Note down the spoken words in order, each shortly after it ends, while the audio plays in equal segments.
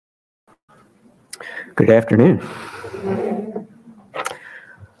Good afternoon.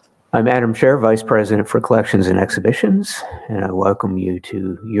 I'm Adam Scher, Vice President for Collections and Exhibitions, and I welcome you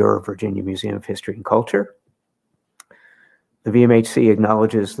to your Virginia Museum of History and Culture. The VMHC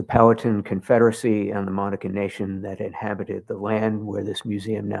acknowledges the Powhatan Confederacy and the Monacan Nation that inhabited the land where this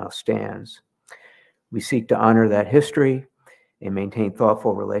museum now stands. We seek to honor that history and maintain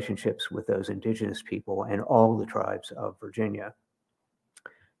thoughtful relationships with those indigenous people and all the tribes of Virginia.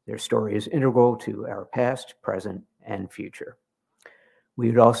 Their story is integral to our past, present, and future. We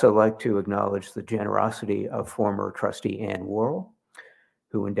would also like to acknowledge the generosity of former trustee Ann Worrell,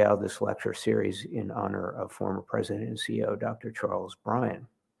 who endowed this lecture series in honor of former President and CEO Dr. Charles Bryan.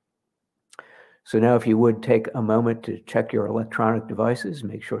 So now if you would take a moment to check your electronic devices,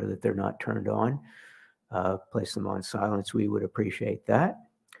 make sure that they're not turned on, place them on silence. We would appreciate that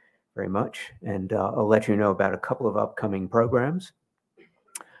very much. And I'll let you know about a couple of upcoming programs.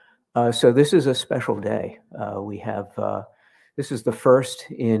 So this is a special day. This is the first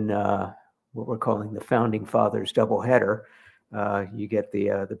in what we're calling the Founding Fathers doubleheader. You get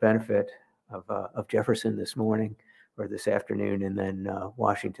the benefit of Jefferson this morning or this afternoon, and then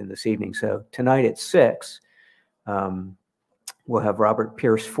Washington this evening. So tonight at 6, we'll have Robert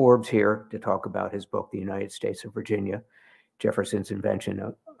Pierce Forbes here to talk about his book, The United States of Virginia, Jefferson's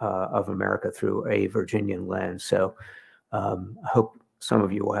Invention of America Through a Virginian Lens. So I hope some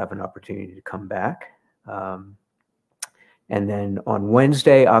of you will have an opportunity to come back. And then on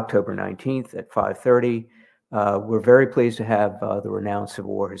Wednesday, October 19th at 5:30, we're very pleased to have the renowned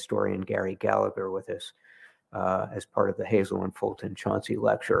Civil War historian Gary Gallagher with us as part of the Hazel and Fulton Chauncey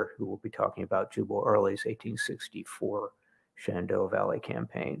Lecture, who will be talking about Jubal Early's 1864 Shenandoah Valley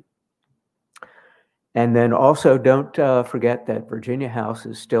Campaign. And then also don't forget that Virginia House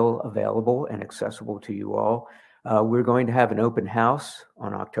is still available and accessible to you all. We're going to have an open house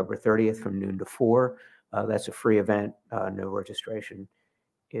on October 30th from noon to 4. That's a free event. No registration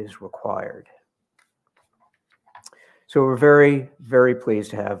is required. So we're very, very pleased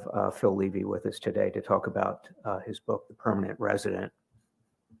to have Phil Levy with us today to talk about his book, The Permanent Resident.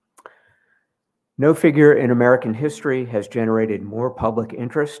 No figure in American history has generated more public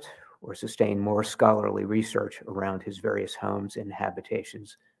interest or sustained more scholarly research around his various homes and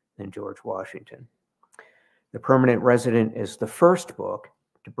habitations than George Washington. The Permanent Resident is the first book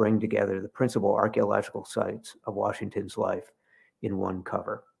to bring together the principal archaeological sites of Washington's life in one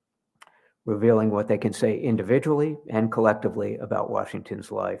cover, revealing what they can say individually and collectively about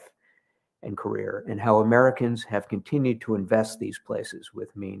Washington's life and career, and how Americans have continued to invest these places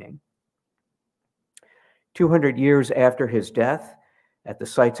with meaning. 200 years after his death, at the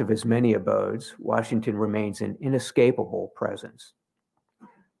sites of his many abodes, Washington remains an inescapable presence.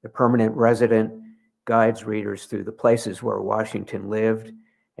 The Permanent Resident guides readers through the places where Washington lived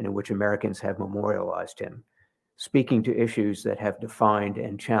and in which Americans have memorialized him, speaking to issues that have defined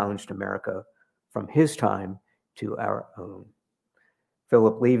and challenged America from his time to our own.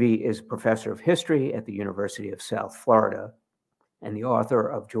 Philip Levy is professor of history at the University of South Florida and the author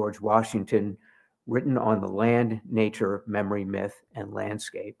of George Washington, Written on the Land, Nature, Memory, Myth, and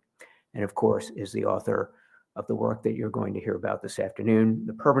Landscape, and of course is the author of the work that you're going to hear about this afternoon,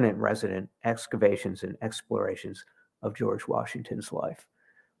 The Permanent Resident, Excavations and Explorations of George Washington's Life.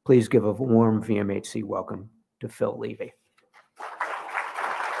 Please give a warm VMHC welcome to Phil Levy.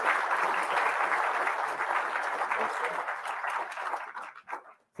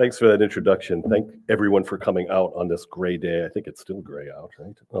 Thanks for that introduction. Thank everyone for coming out on this gray day. I think it's still gray out,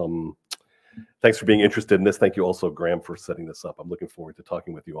 right? Thanks for being interested in this. Thank you also, Graham, for setting this up. I'm looking forward to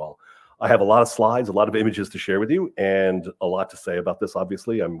talking with you all. I have a lot of slides, a lot of images to share with you, and a lot to say about this,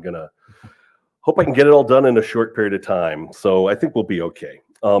 obviously. I'm going to hope I can get it all done in a short period of time, so I think we'll be okay.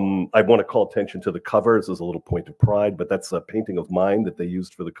 I want to call attention to the cover. This is a little point of pride, but that's a painting of mine that they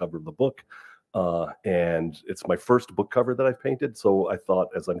used for the cover of the book. And it's my first book cover that I've painted. So I thought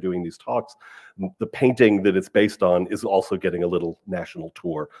as I'm doing these talks, the painting that it's based on is also getting a little national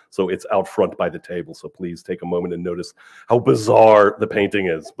tour. So it's out front by the table. So please take a moment and notice how bizarre the painting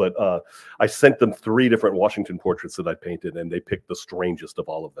is. But I sent them 3 different Washington portraits that I painted, and they picked the strangest of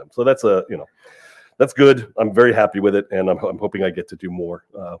all of them. So that's that's good. I'm very happy with it, and I'm hoping I get to do more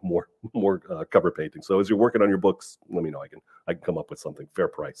cover painting. So as you're working on your books, let me know. I can come up with something fair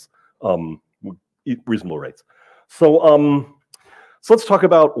price, reasonable rates. So let's talk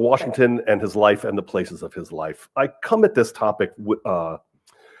about Washington and his life and the places of his life. I come at this topic with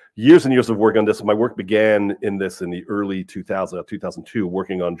years and years of work on this. My work began in the early 2002,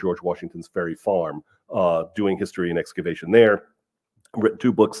 working on George Washington's Ferry Farm, doing history and excavation there. I've written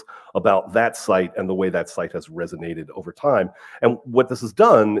 2 books about that site and the way that site has resonated over time. And what this has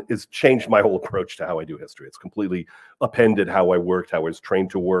done is changed my whole approach to how I do history. It's completely upended how I worked, how I was trained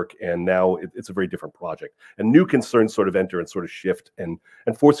to work, and now it's a very different project. And new concerns sort of enter and sort of shift and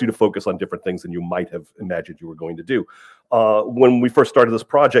force you to focus on different things than you might have imagined you were going to do. When we first started this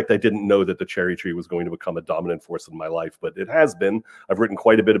project, I didn't know that the cherry tree was going to become a dominant force in my life, but it has been. I've written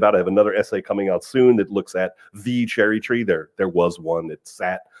quite a bit about it. I have another essay coming out soon that looks at the cherry tree. There was one that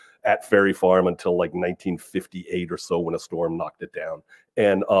sat at Ferry Farm until like 1958 or so when a storm knocked it down.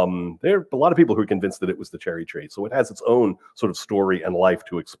 And there are a lot of people who are convinced that it was the cherry tree. So it has its own sort of story and life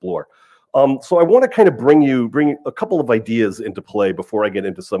to explore. So I want to kind of bring a couple of ideas into play before I get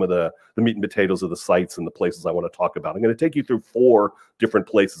into some of the meat and potatoes of the sites and the places I want to talk about. I'm going to take you through 4 different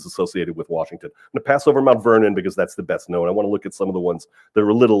places associated with Washington. I'm going to pass over Mount Vernon because that's the best known. I want to look at some of the ones that are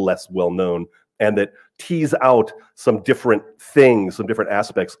a little less well known and that tease out some different things, some different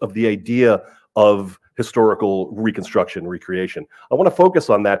aspects of the idea of historical reconstruction, recreation. I want to focus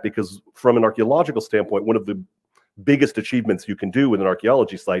on that because from an archaeological standpoint, one of the biggest achievements you can do with an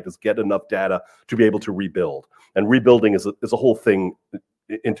archaeology site is get enough data to be able to rebuild. And rebuilding is a whole thing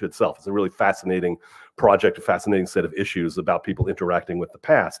into itself. It's a really fascinating project, a fascinating set of issues about people interacting with the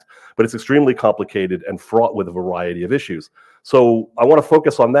past. But it's extremely complicated and fraught with a variety of issues. So I want to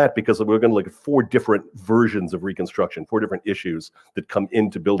focus on that because we're going to look at 4 different versions of reconstruction, 4 different issues that come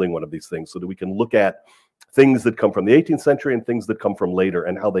into building one of these things so that we can look at things that come from the 18th century and things that come from later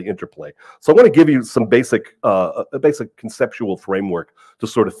and how they interplay. So I want to give you some basic, a basic conceptual framework to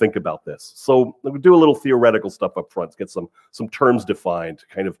sort of think about this. So we'll do a little theoretical stuff up front, get some terms defined to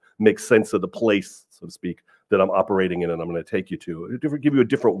kind of make sense of the place, so to speak, that I'm operating in and I'm going to take you to, give you a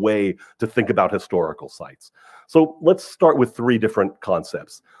different way to think about historical sites. So let's start with 3 different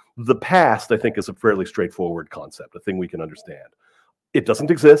concepts. The past, I think, is a fairly straightforward concept, a thing we can understand. It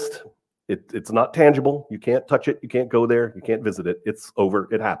doesn't exist. It's not tangible. You can't touch it. You can't go there. You can't visit it. It's over.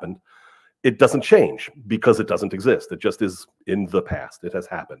 It happened. It doesn't change because it doesn't exist. It just is in the past. It has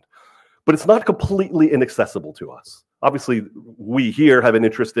happened. But it's not completely inaccessible to us. Obviously, we here have an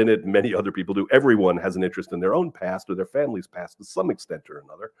interest in it. Many other people do. Everyone has an interest in their own past or their family's past to some extent or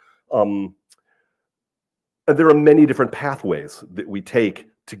another. And there are many different pathways that we take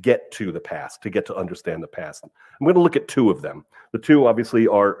to get to the past, to get to understand the past. I'm going to look at 2 of them. The 2 obviously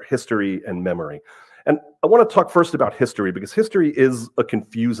are history and memory. And I want to talk first about history because history is a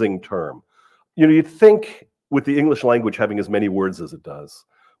confusing term. You know, you'd think with the English language having as many words as it does,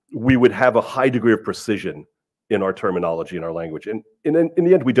 we would have a high degree of precision in our terminology, in our language. And in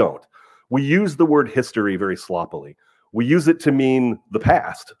the end, we don't. We use the word history very sloppily. We use it to mean the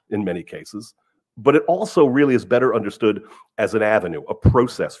past in many cases. But it also really is better understood as an avenue, a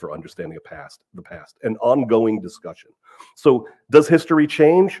process for understanding the past, an ongoing discussion. So does history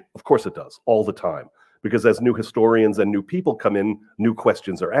change? Of course it does, all the time. Because as new historians and new people come in, new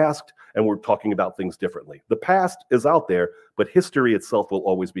questions are asked, and we're talking about things differently. The past is out there, but history itself will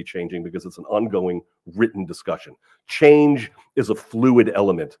always be changing because it's an ongoing written discussion. Change is a fluid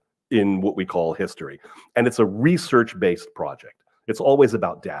element in what we call history, and it's a research-based project. It's always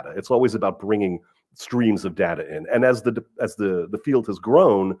about data. It's always about bringing streams of data in. And as the field has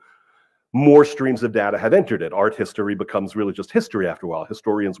grown, more streams of data have entered it. Art history becomes really just history after a while.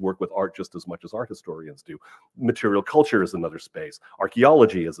 Historians work with art just as much as art historians do. Material culture is another space.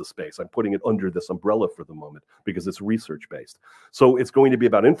 Archaeology is a space. I'm putting it under this umbrella for the moment because it's research-based. So it's going to be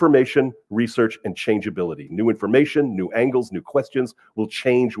about information, research, and changeability. New information, new angles, new questions will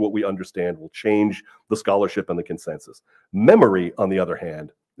change what we understand, will change the scholarship and the consensus. Memory, on the other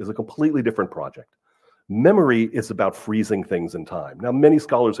hand, is a completely different project. Memory is about freezing things in time. Now, many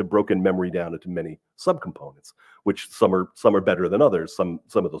scholars have broken memory down into many subcomponents, which some are better than others. Some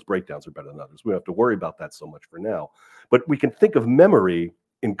of those breakdowns are better than others. We don't have to worry about that so much for now. But we can think of memory,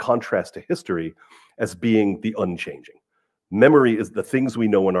 in contrast to history, as being the unchanging. Memory is the things we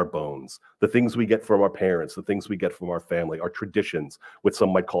know in our bones, the things we get from our parents, the things we get from our family, our traditions, what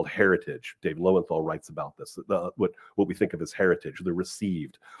some might call heritage. David Lowenthal writes about this, what we think of as heritage, the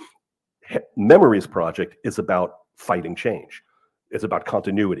received. Memories project is about fighting change. It's about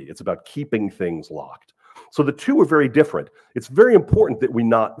continuity. It's about keeping things locked. So the 2 are very different. It's very important that we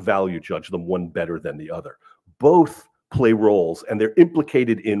not value judge them one better than the other. Both play roles and they're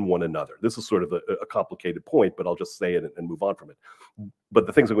implicated in one another. This is sort of a complicated point, but I'll just say it and move on from it. But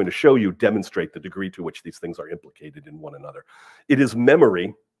the things I'm going to show you demonstrate the degree to which these things are implicated in one another. It is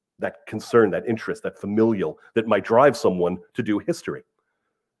memory, that concern, that interest, that familial, that might drive someone to do history.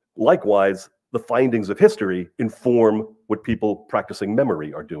 Likewise, the findings of history inform what people practicing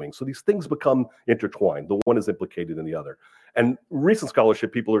memory are doing. So these things become intertwined. The one is implicated in the other. And recent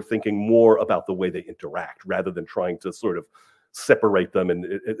scholarship, people are thinking more about the way they interact rather than trying to sort of separate them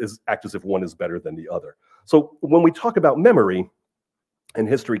and act as if one is better than the other. So when we talk about memory and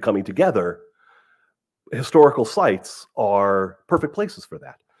history coming together, historical sites are perfect places for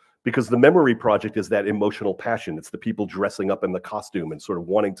that. Because the memory project is that emotional passion. It's the people dressing up in the costume and sort of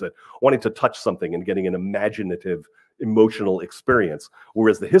wanting to touch something and getting an imaginative, emotional experience.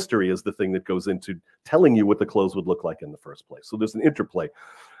 Whereas the history is the thing that goes into telling you what the clothes would look like in the first place. So there's an interplay.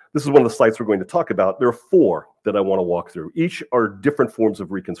 This is one of the sites we're going to talk about. There are 4 that I want to walk through. Each are different forms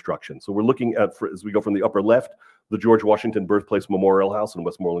of reconstruction. So we're looking at, as we go from the upper left, the George Washington Birthplace Memorial House in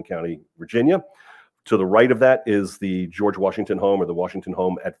Westmoreland County, Virginia. To the right of that is the George Washington home, or the Washington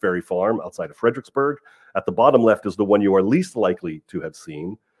home at Ferry Farm outside of Fredericksburg. At the bottom left is the one you are least likely to have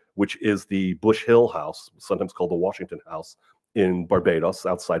seen, which is the Bush Hill House, sometimes called the Washington House, in Barbados,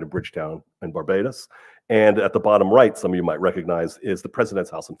 outside of Bridgetown in Barbados. And at the bottom right, some of you might recognize, is the President's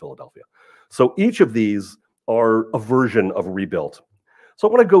House in Philadelphia. So each of these are a version of rebuilt. So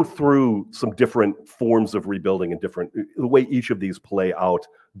I want to go through some different forms of rebuilding and the way each of these play out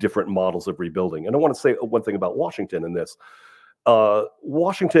different models of rebuilding. And I want to say one thing about Washington in this.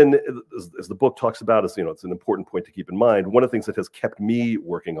 Washington, as the book talks about, it's an important point to keep in mind. One of the things that has kept me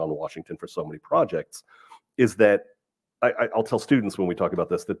working on Washington for so many projects is that I'll tell students when we talk about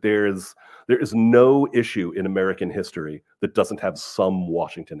this that there is no issue in American history that doesn't have some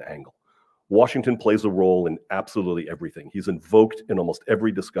Washington angle. Washington plays a role in absolutely everything. He's invoked in almost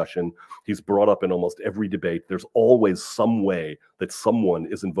every discussion. He's brought up in almost every debate. There's always some way that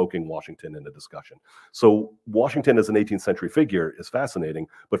someone is invoking Washington in a discussion. So Washington as an 18th century figure is fascinating.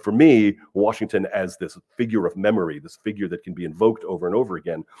 But for me, Washington as this figure of memory, this figure that can be invoked over and over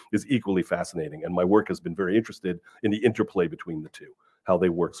again, is equally fascinating. And my work has been very interested in the interplay between the two, how they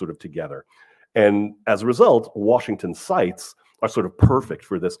work sort of together. And as a result, Washington sites are sort of perfect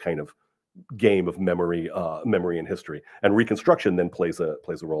for this kind of game of memory and history, and reconstruction then plays a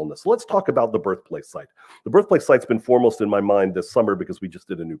role in this. So let's talk about the birthplace site. The birthplace site's been foremost in my mind this summer because we just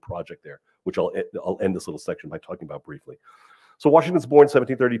did a new project there, which I'll end this little section by talking about briefly. So Washington's born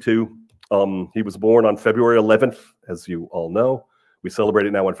 1732. He was born on February 11th, as you all know. We celebrate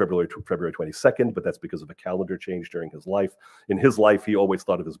it now on February 22nd, but that's because of a calendar change during his life. In his life, he always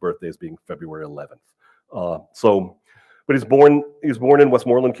thought of his birthday as being February 11th. But he was born in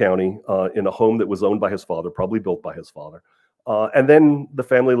Westmoreland County in a home that was owned by his father, probably built by his father. And then the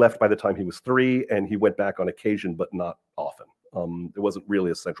family left by the time he was 3, and he went back on occasion, but not often. It wasn't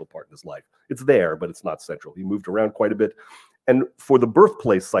really a central part in his life. It's there, but it's not central. He moved around quite a bit. And for the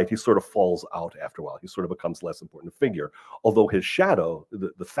birthplace site, he sort of falls out after a while. He sort of becomes less important figure, although his shadow,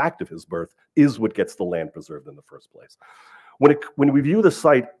 the fact of his birth, is what gets the land preserved in the first place. When we view the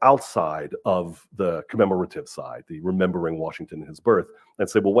site outside of the commemorative side, the remembering Washington and his birth, and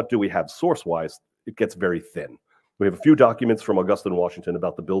say, well, what do we have source-wise? It gets very thin. We have a few documents from Augustine Washington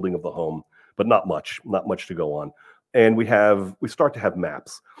about the building of the home, but not much to go on. And we start to have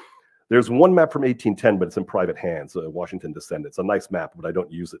maps. There's one map from 1810, but it's in private hands, Washington Descendants. A nice map, but I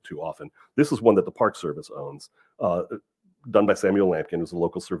don't use it too often. This is one that the Park Service owns, done by Samuel Lampkin, who's a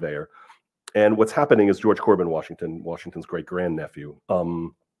local surveyor. And what's happening is George Corbin Washington, Washington's great-grandnephew,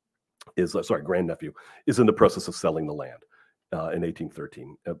 is in the process of selling the land in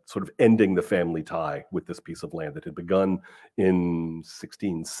 1813, sort of ending the family tie with this piece of land that had begun in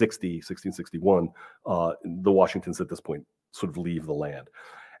 1661. The Washingtons at this point sort of leave the land.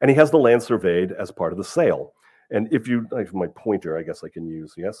 And he has the land surveyed as part of the sale. And if my pointer, I guess I can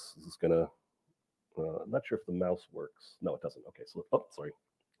use, yes, this is gonna, I'm not sure if the mouse works. No, it doesn't. Okay, so, sorry,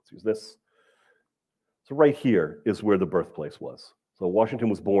 let's use this. So right here is where the birthplace was. So Washington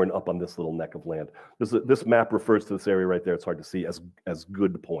was born up on this little neck of land. This map refers to this area right there. It's hard to see as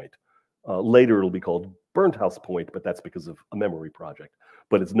Good Point. Later it'll be called Burned House Point, but that's because of a memory project.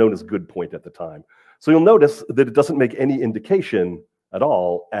 But it's known as Good Point at the time. So you'll notice that it doesn't make any indication at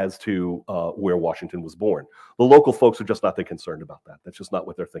all as to where Washington was born. The local folks are just not that concerned about that. That's just not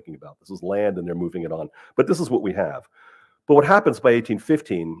what they're thinking about. This is land and they're moving it on. But this is what we have. But what happens by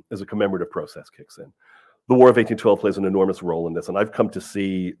 1815 is a commemorative process kicks in. The War of 1812 plays an enormous role in this, and I've come to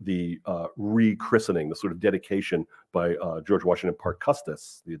see the rechristening, the sort of dedication by George Washington Parke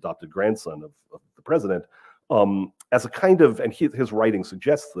Custis, the adopted grandson of the president, as a kind of, and his writing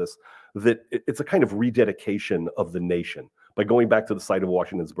suggests this, that it's a kind of rededication of the nation by going back to the site of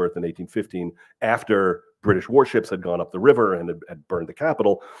Washington's birth in 1815 after British warships had gone up the river and had burned the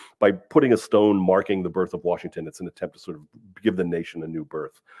Capitol. By putting a stone marking the birth of Washington, it's an attempt to sort of give the nation a new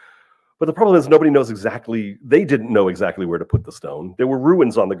birth. But the problem is nobody knows exactly, they didn't know exactly where to put the stone. There were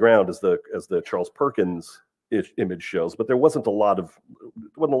ruins on the ground as the Charles Perkins image shows, but there wasn't a lot of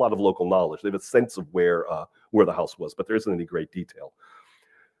local knowledge. They have a sense of where the house was, but there isn't any great detail.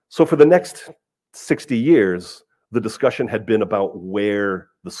 So for the next 60 years, the discussion had been about where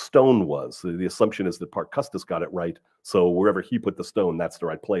the stone was. The assumption is that Parke Custis got it right, so wherever he put the stone, that's the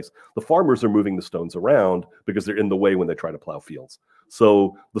right place. The farmers are moving the stones around because they're in the way when they try to plow fields.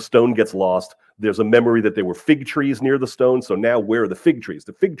 So the stone gets lost. There's a memory that there were fig trees near the stone, so now where are the fig trees?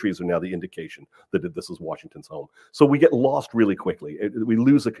 The fig trees are now the indication that this is Washington's home. So we get lost really quickly. We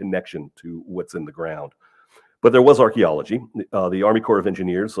lose a connection to what's in the ground. But there was archaeology. The Army Corps of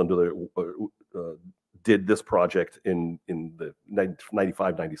Engineers under the did this project in the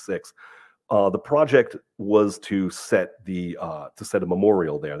 95, 96. The project was to set a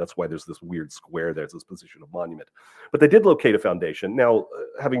memorial there. That's why there's this weird square there. It's this position of monument. But they did locate a foundation. Now,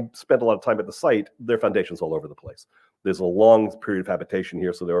 having spent a lot of time at the site, there are foundations all over the place. There's a long period of habitation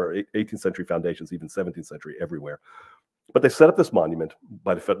here, so there are 18th century foundations, even 17th century everywhere. But they set up this monument,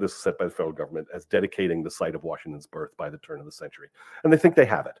 this is set by the federal government, as dedicating the site of Washington's birth by the turn of the century. And they think they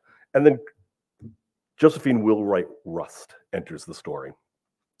have it. And then Josephine Wheelwright Rust enters the story.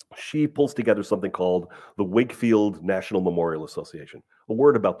 She pulls together something called the Wakefield National Memorial Association. A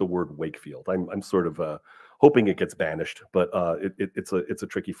word about the word Wakefield. I'm sort of hoping it gets banished, but it's a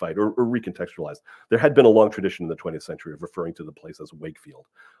tricky fight, or recontextualized. There had been a long tradition in the 20th century of referring to the place as Wakefield.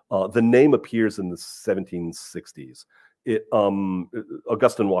 The name appears in the 1760s.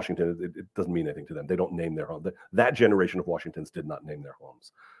 Augustine Washington, it doesn't mean anything to them. They don't name their home. That generation of Washingtons did not name their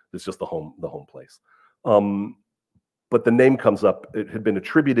homes. It's just the home place. But the name comes up. It had been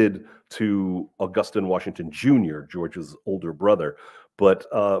attributed to Augustine Washington Jr., George's older brother. But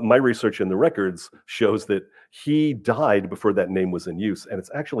my research in the records shows that he died before that name was in use. And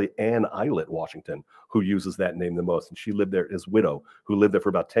it's actually Anne Eilert Washington who uses that name the most. And she lived there, his widow, who lived there for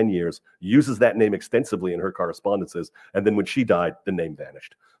about 10 years, uses that name extensively in her correspondences. And then when she died, the name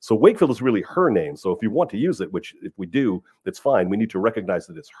vanished. So Wakefield is really her name. So if you want to use it, which if we do, it's fine. We need to recognize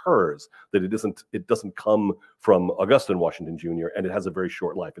that it's hers, that it doesn't come from Augustine Washington Jr., and it has a very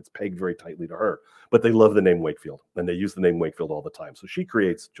short life. It's pegged very tightly to her. But they love the name Wakefield, and they use the name Wakefield all the time. So she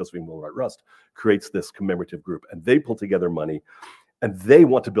creates, Josephine Wheelwright Rust, creates this commemorative group, and they pull together money, and they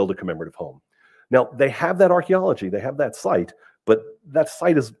want to build a commemorative home. Now, they have that archaeology, they have that site, but that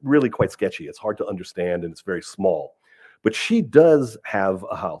site is really quite sketchy. It's hard to understand, and it's very small. But she does have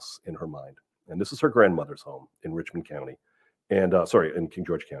a house in her mind, and this is her grandmother's home in Richmond County, and in King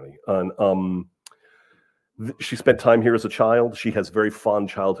George County. And she spent time here as a child. She has very fond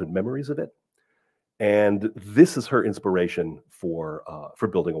childhood memories of it, and this is her inspiration for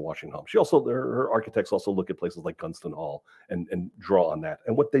building a Washington home. She also, her architects also look at places like Gunston Hall and draw on that.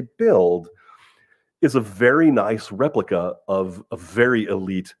 And what they build is a very nice replica of a very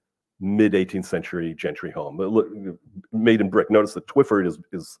elite mid-18th century gentry home, made in brick. Notice that Twyford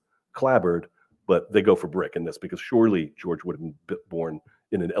is clapboard, but they go for brick in this because surely George would have been born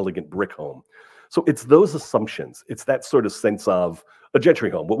in an elegant brick home. So it's those assumptions. It's that sort of sense of a gentry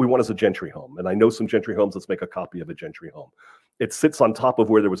home. What we want is a gentry home. And I know some gentry homes. Let's make a copy of a gentry home. It sits on top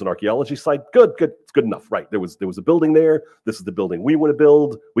of where there was an archaeology site. Good. It's good enough. Right. There was a building there. This is the building we want to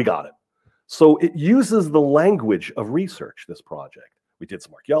build. We got it. So it uses the language of research, this project. We did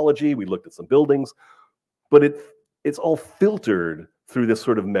some archaeology, we looked at some buildings, but it's all filtered through this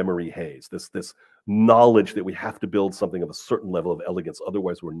sort of memory haze, this knowledge that we have to build something of a certain level of elegance,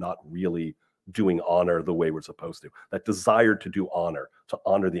 otherwise we're not really doing honor the way we're supposed to. That desire to do honor, to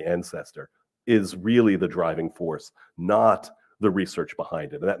honor the ancestor, is really the driving force, not the research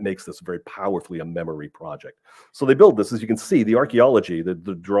behind it. And that makes this very powerfully a memory project. So they build this, as you can see, the archaeology, the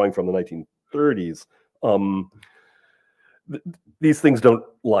drawing from the 1930s, these things don't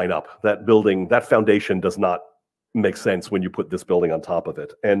line up. That building, that foundation does not make sense when you put this building on top of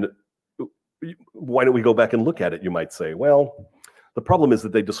it. And why don't we go back and look at it, you might say? Well, the problem is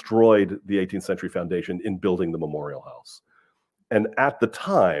that they destroyed the 18th century foundation in building the memorial house. And at the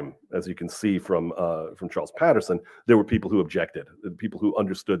time, as you can see from Charles Patterson, there were people who objected, people who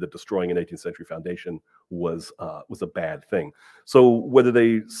understood that destroying an 18th century foundation was a bad thing. So whether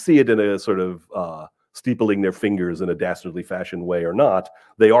they see it in a sort of steepling their fingers in a dastardly fashion way or not,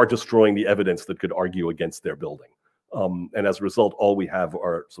 they are destroying the evidence that could argue against their building. And as a result, all we have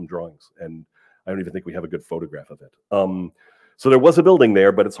are some drawings, and I don't even think we have a good photograph of it. So there was a building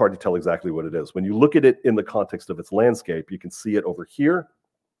there, but it's hard to tell exactly what it is. When you look at it in the context of its landscape, you can see it over here,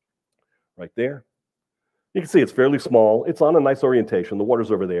 right there. You can see it's fairly small. It's on a nice orientation. The water's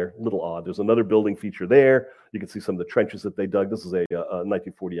over there, a little odd. There's another building feature there. You can see some of the trenches that they dug. This is a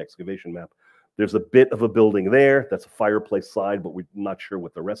 1940 excavation map. There's a bit of a building there. That's a fireplace side, but we're not sure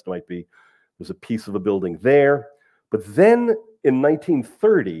what the rest might be. There's a piece of a building there. But then in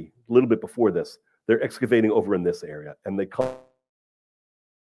 1930, a little bit before this, they're excavating over in this area, and they come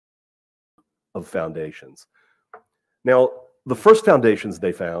of foundations. Now, the first foundations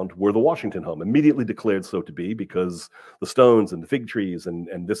they found were the Washington home, immediately declared so to be because the stones and the fig trees,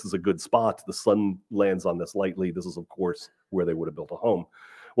 and this is a good spot. The sun lands on this lightly. This is, of course, where they would have built a home.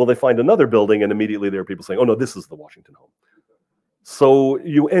 Well, they find another building, and immediately there are people saying, oh, no, this is the Washington home. So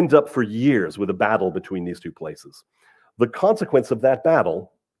you end up for years with a battle between these two places. The consequence of that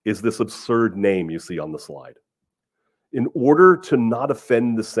battle is this absurd name you see on the slide. In order to not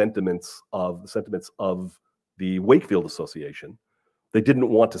offend the sentiments of the Wakefield Association, they didn't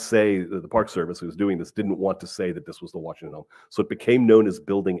want to say, the Park Service who was doing this didn't want to say that this was the Washington home. So it became known as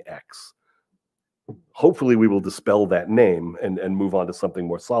Building X. Hopefully we will dispel that name and move on to something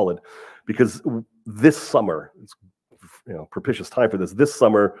more solid, because this summer, it's propitious time for this. This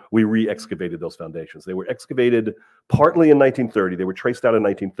summer, we re-excavated those foundations. They were excavated partly in 1930. They were traced out in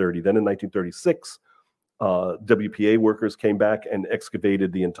 1930. Then in 1936, WPA workers came back and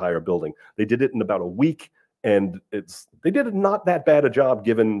excavated the entire building. They did it in about a week, and they did not that bad a job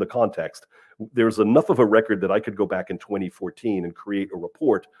given the context. There's enough of a record that I could go back in 2014 and create a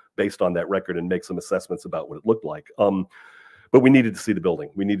report based on that record and make some assessments about what it looked like. But we needed to see the building.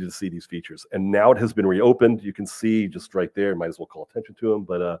 We needed to see these features. And now it has been reopened. You can see just right there, might as well call attention to him,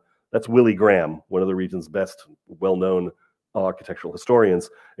 but that's Willie Graham, one of the region's best well-known architectural historians.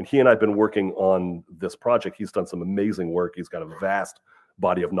 And he and I have been working on this project. He's done some amazing work. He's got a vast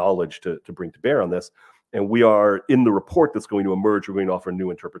body of knowledge to bring to bear on this. And we are in the report that's going to emerge. We're going to offer a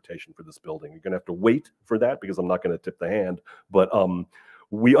new interpretation for this building. You're going to have to wait for that because I'm not going to tip the hand. But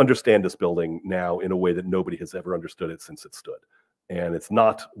we understand this building now in a way that nobody has ever understood it since it stood. And it's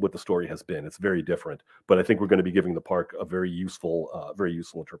not what the story has been. It's very different. But I think we're going to be giving the park a very useful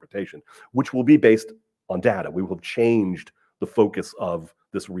interpretation, which will be based on data. We will have changed the focus of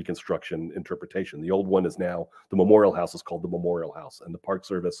this reconstruction interpretation. The old one is now, the Memorial House is called the Memorial House, and the Park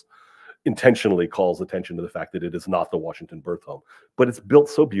Service intentionally calls attention to the fact that it is not the Washington birth home, but it's built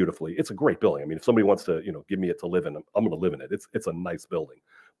so beautifully. It's a great building. I mean, if somebody wants to, give me it to live in, I'm going to live in it. It's a nice building,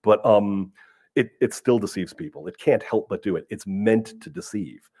 but it still deceives people. It can't help but do it. It's meant to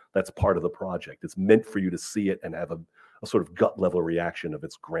deceive. That's part of the project. It's meant for you to see it and have a sort of gut level reaction of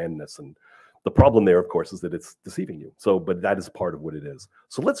its grandness. And the problem there, of course, is that it's deceiving you. So, but that is part of what it is.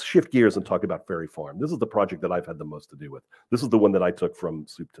 So let's shift gears and talk about Ferry Farm. This is the project that I've had the most to do with. This is the one that I took from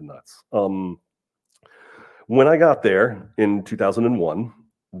soup to nuts. When I got there in 2001,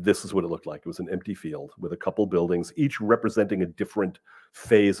 this is what it looked like. It was an empty field with a couple buildings, each representing a different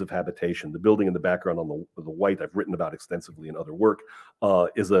phase of habitation. The building in the background on the white, I've written about extensively in other work,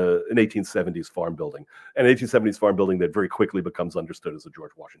 is an 1870s farm building. An 1870s farm building that very quickly becomes understood as a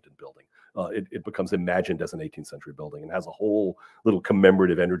George Washington building. It becomes imagined as an 18th century building and has a whole little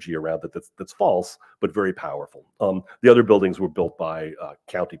commemorative energy around it that's false, but very powerful. The other buildings were built by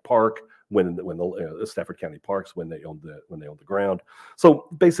County Park, when the Stafford County Parks, when they owned the ground. So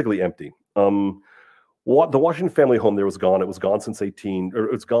basically empty. The Washington family home there was gone. It was gone since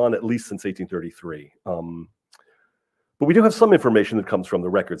it's gone at least since 1833. But we do have some information that comes from the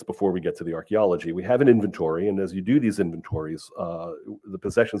records before we get to the archaeology. We have an inventory, and as you do these inventories, the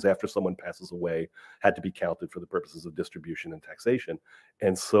possessions after someone passes away had to be counted for the purposes of distribution and taxation.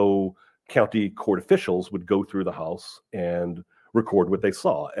 And so county court officials would go through the house and record what they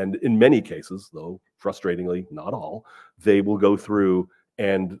saw. And in many cases, though frustratingly not all, they will go through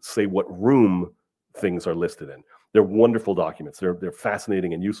and say what room things are listed in. They're wonderful documents. They're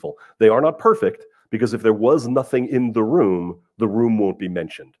fascinating and useful. They are not perfect, because if there was nothing in the room won't be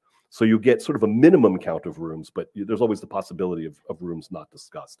mentioned. So you get sort of a minimum count of rooms, but there's always the possibility of rooms not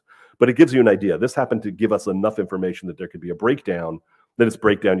discussed. But it gives you an idea. This happened to give us enough information that there could be a breakdown. That its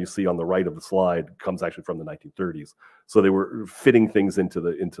breakdown you see on the right of the slide comes actually from the 1930s. So they were fitting things into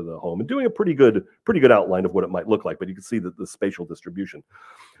the home and doing a pretty good outline of what it might look like. But you can see the spatial distribution.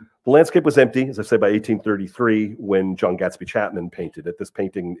 The landscape was empty, as I say, by 1833 when John Gatsby Chapman painted it. This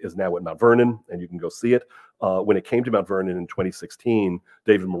painting is now at Mount Vernon, and you can go see it. When it came to Mount Vernon in 2016,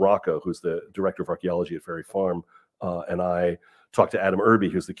 David Morocco, who's the director of archaeology at Ferry Farm, and I talked to Adam Irby,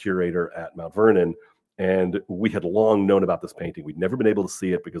 who's the curator at Mount Vernon. And we had long known about this painting. We'd never been able to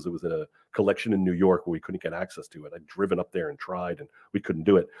see it because it was in a collection in New York where we couldn't get access to it. I'd driven up there and tried, and we couldn't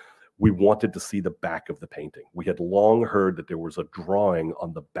do it. We wanted to see the back of the painting. We had long heard that there was a drawing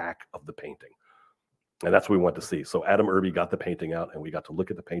on the back of the painting. And that's what we want to see. So Adam Irby got the painting out, and we got to look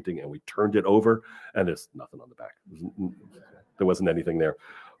at the painting, and we turned it over, and there's nothing on the back. There wasn't anything there.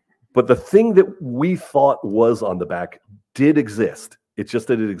 But the thing that we thought was on the back did exist. It's just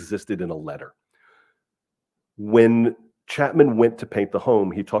that it existed in a letter. When Chapman went to paint the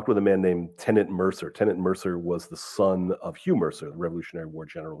home, he talked with a man named Tenant Mercer. Tenant Mercer was the son of Hugh Mercer, the Revolutionary War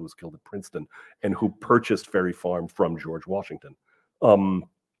general who was killed at Princeton and who purchased Ferry Farm from George Washington.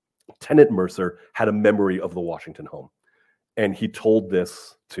 Tenant Mercer had a memory of the Washington home. And he told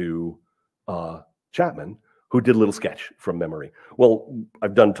this to Chapman, who did a little sketch from memory. Well,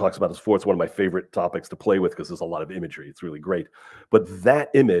 I've done talks about this before. It's one of my favorite topics to play with because there's a lot of imagery. It's really great. But that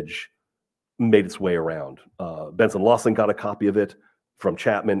image made its way around. Benson Lawson got a copy of it from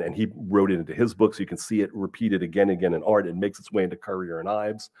Chapman, and he wrote it into his book. So you can see it repeated again and again in art. It makes its way into Currier and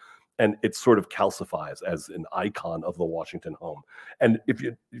Ives. And it sort of calcifies as an icon of the Washington home. And if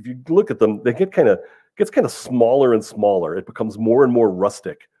you look at them, they gets kind of smaller and smaller. It becomes more and more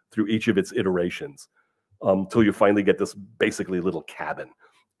rustic through each of its iterations until you finally get this basically little cabin.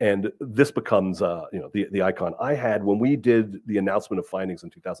 And this becomes the icon. I had, when we did the announcement of findings in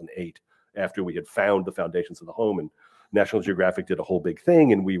 2008, after we had found the foundations of the home, and National Geographic did a whole big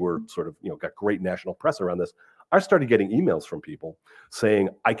thing, and we were sort of, got great national press around this. I started getting emails from people saying,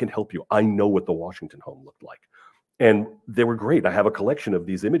 I can help you. I know what the Washington home looked like. And they were great. I have a collection of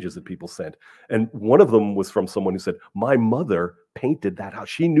these images that people sent. And one of them was from someone who said, my mother painted that house.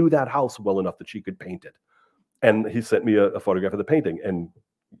 She knew that house well enough that she could paint it. And he sent me a photograph of the painting. And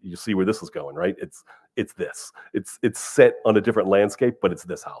you see where this is going, right? It's this. It's set on a different landscape, but it's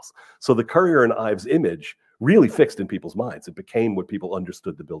this house. So the Currier and Ives image really fixed in people's minds. It became what people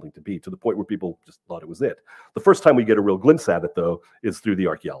understood the building to be, to the point where people just thought it was it. The first time we get a real glimpse at it, though, is through the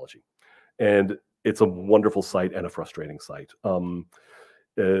archaeology. And it's a wonderful site and a frustrating site.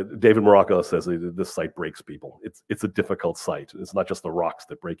 David Morocco says this site breaks people. It's a difficult site. It's not just the rocks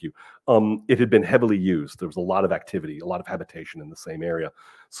that break you. It had been heavily used. There was a lot of activity, a lot of habitation in the same area.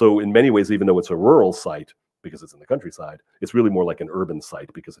 So in many ways, even though it's a rural site, because it's in the countryside, it's really more like an urban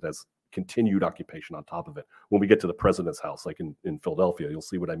site because it has continued occupation on top of it. When we get to the president's house, like in Philadelphia, you'll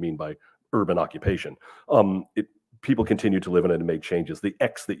see what I mean by urban occupation. People continue to live in it and make changes. The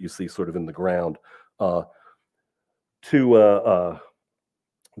X that you see sort of in the ground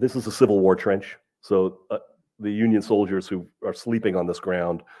this is a Civil War trench. So the Union soldiers who are sleeping on this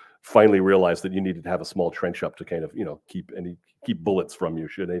ground finally realized that you needed to have a small trench up to kind of, keep bullets from you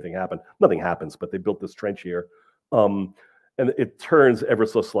should anything happen. Nothing happens, but they built this trench here. And it turns ever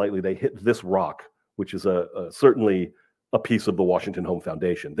so slightly. They hit this rock, which is certainly a piece of the Washington Home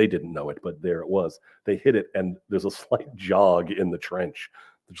Foundation. They didn't know it, but there it was. They hit it, and there's a slight jog in the trench.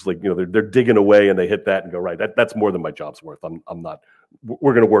 Just like, they're digging away, and they hit that and go, right, that's more than my job's worth.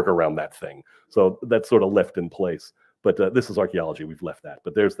 We're going to work around that thing. So that's sort of left in place. But this is archaeology. We've left that.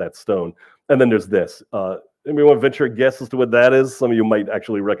 But there's that stone. And then there's this. Anybody want to venture a guess as to what that is? Some of you might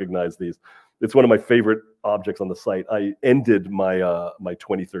actually recognize these. It's one of my favorite objects on the site. I ended my my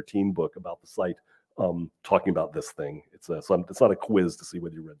 2013 book about the site talking about this thing. It's not a quiz to see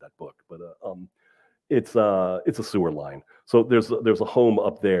whether you read that book, but it's a sewer line. So there's a home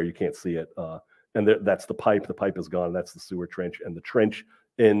up there. You can't see it. And that's the pipe. The pipe is gone. That's the sewer trench. And the trench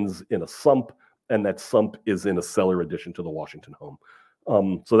ends in a sump. And that sump is in a cellar addition to the Washington home.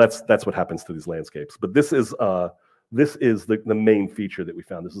 So that's what happens to these landscapes. But this is the main feature that we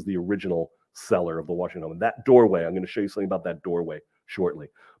found. This is the original cellar of the Washington home. And that doorway, I'm going to show you something about that doorway shortly.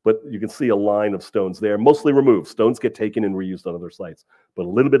 But you can see a line of stones there, mostly removed. Stones get taken and reused on other sites. But a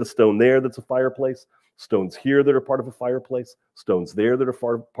little bit of stone there that's a fireplace. Stones here that are part of a fireplace. Stones there that are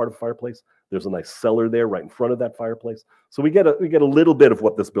part of a fireplace. There's a nice cellar there right in front of that fireplace. So we get a little bit of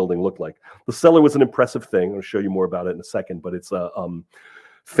what this building looked like. The cellar was an impressive thing. I'll show you more about it in a second, but it's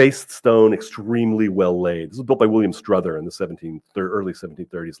faced stone, extremely well laid. This was built by William Strother in the early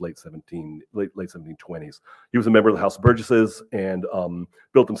 1730s, late 1720s. He was a member of the House of Burgesses and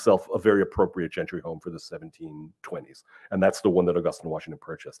built himself a very appropriate gentry home for the 1720s. And that's the one that Augustine Washington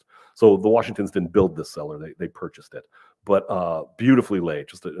purchased. So the Washingtons didn't build this cellar, they purchased it. But beautifully laid,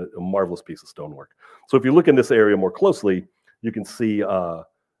 just a marvelous piece of stonework. So if you look in this area more closely, you can see the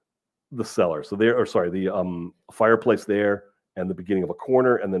cellar. So the fireplace there, and the beginning of a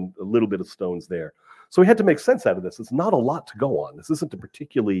corner, and then a little bit of stones there. So we had to make sense out of this. It's not a lot to go on. This isn't a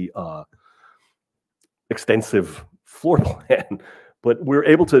particularly extensive floor plan, But we're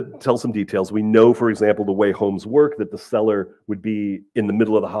able to tell some details. We know, for example, the way homes work, that the cellar would be in the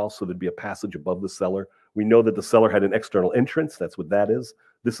middle of the house, so there'd be a passage above the cellar. We know that the cellar had an external entrance. That's what that is.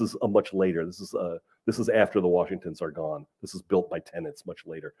 This is a much later. This is after the Washingtons are gone. This is built by tenants much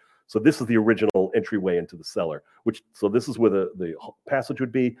later. So this is the original entryway into the cellar. So this is where the passage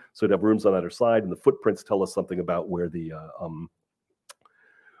would be. So it'd have rooms on either side, and the footprints tell us something about where the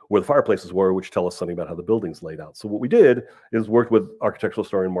fireplaces were, which tell us something about how the building's laid out. So what we did is worked with architectural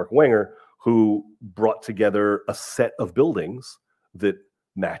historian Mark Wenger, who brought together a set of buildings that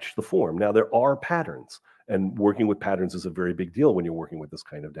match the form. Now, there are patterns, and working with patterns is a very big deal when you're working with this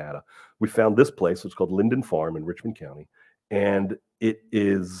kind of data. We found this place. It's called Linden Farm in Richmond County, and it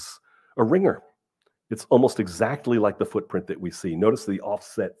is a ringer. It's almost exactly like the footprint that we see. Notice the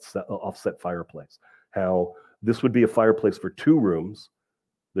offset fireplace, how this would be a fireplace for 2 rooms.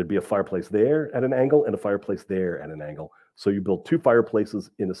 There'd be a fireplace there at an angle and a fireplace there at an angle. So you build 2 fireplaces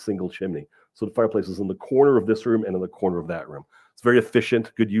in a single chimney. So the fireplace is in the corner of this room and in the corner of that room. It's very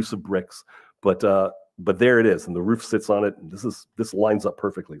efficient, good use of bricks, but there it is, and the roof sits on it. And this lines up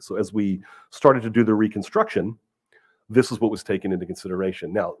perfectly. So as we started to do the reconstruction, this is what was taken into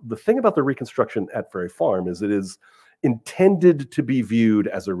consideration. Now, the thing about the reconstruction at Ferry Farm is it is intended to be viewed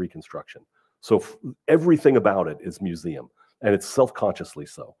as a reconstruction. So everything about it is museum, and it's self-consciously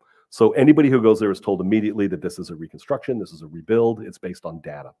so. So anybody who goes there is told immediately that this is a reconstruction, this is a rebuild, it's based on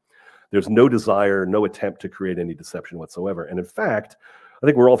data. There's no desire, no attempt to create any deception whatsoever. And in fact, I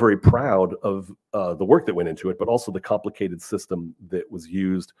think we're all very proud of the work that went into it, but also the complicated system that was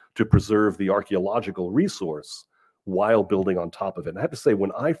used to preserve the archaeological resource while building on top of it. And I have to say,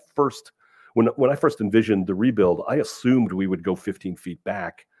 when I first envisioned the rebuild, I assumed we would go 15 feet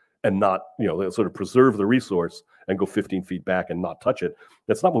back and not, sort of preserve the resource and go 15 feet back and not touch it.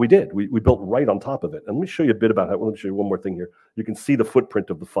 That's not what we did. We built right on top of it. And let me show you a bit about how. Let me show you one more thing here. You can see the footprint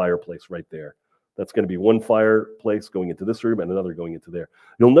of the fireplace right there. That's going to be one fireplace going into this room and another going into there.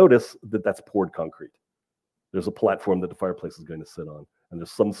 You'll notice that that's poured concrete. There's a platform that the fireplace is going to sit on, and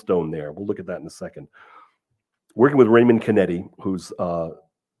there's some stone there. We'll look at that in a second. Working with Raymond Canetti, who's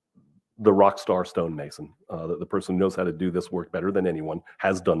the rock star stonemason, the person who knows how to do this work better than anyone,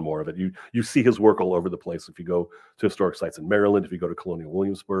 has done more of it. You see his work all over the place. If you go to historic sites in Maryland, if you go to Colonial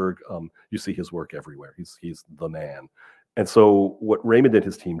Williamsburg, you see his work everywhere. He's the man. And so what Raymond and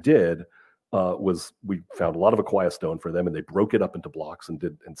his team did was we found a lot of Aquiah stone for them, and they broke it up into blocks and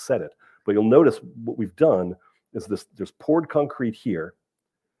set it. But you'll notice what we've done is there's poured concrete here,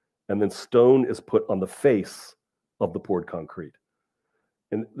 and then stone is put on the face of the poured concrete.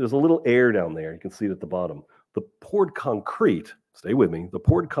 And there's a little air down there. You can see it at the bottom. The poured concrete, stay with me, the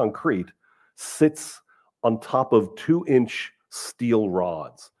poured concrete sits on top of 2-inch steel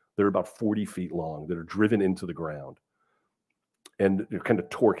rods that are about 40 feet long, that are driven into the ground. And they're kind of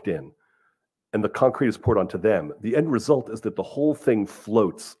torqued in. And the concrete is poured onto them. The end result is that the whole thing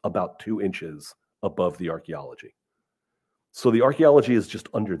floats about 2 inches above the archaeology. So the archaeology is just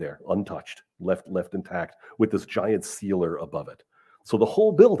under there, untouched, left intact, with this giant sealer above it. So the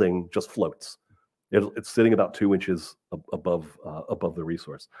whole building just floats. It's sitting about 2 inches above the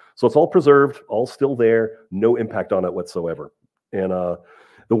resource. So it's all preserved, all still there, no impact on it whatsoever. And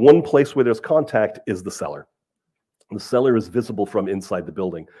the one place where there's contact is the cellar. The cellar is visible from inside the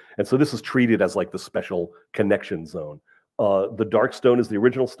building. And so this is treated as like the special connection zone. The dark stone is the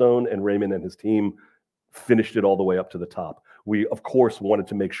original stone, and Raymond and his team finished it all the way up to the top. We, of course, wanted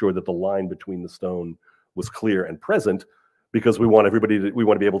to make sure that the line between the stone was clear and present, because we want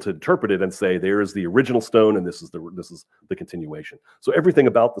to be able to interpret it and say, there is the original stone, and this is the continuation. So everything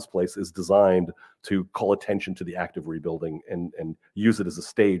about this place is designed to call attention to the act of rebuilding and use it as a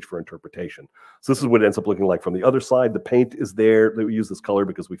stage for interpretation. So this is what it ends up looking like from the other side. The paint is there. We use this color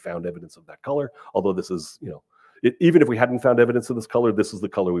because we found evidence of that color. Although this is, even if we hadn't found evidence of this color, this is the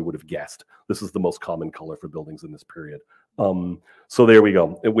color we would have guessed. This is the most common color for buildings in this period. So there we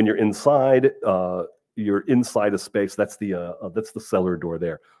go. And when you're inside a space. That's the cellar door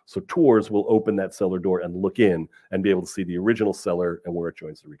there. So tours will open that cellar door and look in and be able to see the original cellar and where it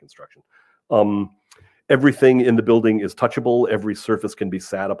joins the reconstruction. Everything in the building is touchable. Every surface can be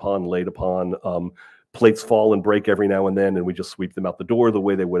sat upon, laid upon. Plates fall and break every now and then, and we just sweep them out the door the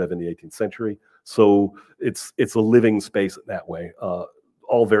way they would have in the 18th century. So it's a living space that way.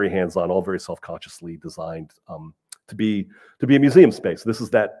 All very hands-on, all very self-consciously designed. To be a museum space. This is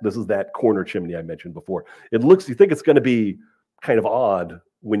that corner chimney I mentioned before. You think it's going to be kind of odd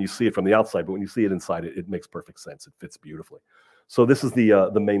when you see it from the outside, but when you see it inside, it makes perfect sense. It fits beautifully. So this is the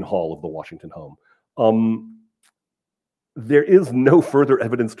main hall of the Washington home. There is no further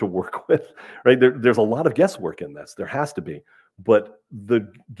evidence to work with, right? There's a lot of guesswork in this. There has to be, but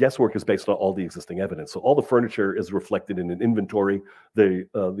the guesswork is based on all the existing evidence. So all the furniture is reflected in an inventory.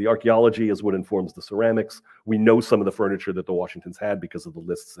 The archaeology is what informs the ceramics. We know some of the furniture that the Washingtons had because of the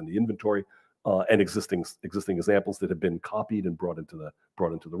lists in the inventory and existing examples that have been copied and brought into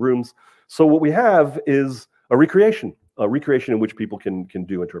the rooms. So what we have is a recreation in which people can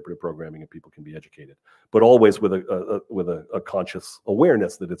do interpretive programming and people can be educated, but always with a conscious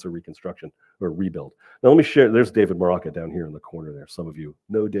awareness that it's a reconstruction or a rebuild. Now let me share. There's David Maraca down here in the corner there. Some of you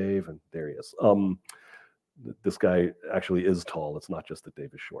know Dave, and there he is. This guy actually is tall. It's not just that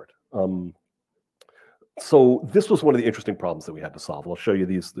Dave is short. So this was one of the interesting problems that we had to solve. I'll show you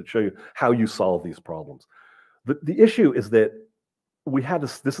these that show you how you solve these problems. The issue is that we had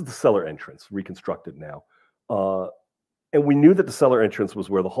this is the cellar entrance reconstructed now. And we knew that the cellar entrance was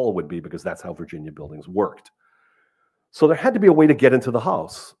where the hall would be because that's how Virginia buildings worked. So there had to be a way to get into the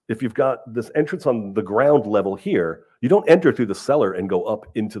house. If you've got this entrance on the ground level here, you don't enter through the cellar and go up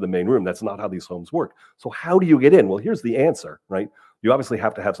into the main room. That's not how these homes work. So how do you get in? Well, here's the answer, right? You obviously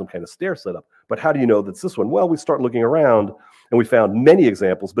have to have some kind of stair set up. But how do you know that's this one? Well, we start looking around and we found many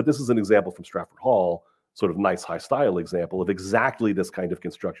examples, but this is an example from Stratford Hall, sort of nice high style example of exactly this kind of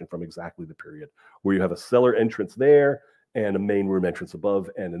construction from exactly the period where you have a cellar entrance there and a main room entrance above,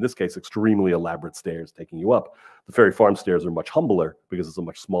 and in this case, extremely elaborate stairs taking you up. The Ferry Farm stairs are much humbler because it's a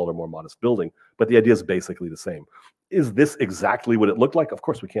much smaller, more modest building, but the idea is basically the same. Is this exactly what it looked like? Of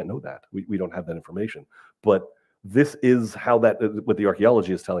course, we can't know that. We don't have that information, but this is how what the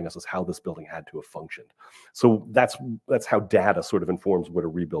archaeology is telling us is how this building had to have functioned. So that's how data sort of informs what a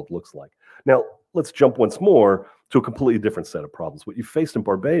rebuild looks like. Now, let's jump once more to a completely different set of problems. What you faced in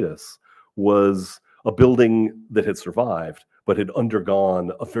Barbados was a building that had survived, but had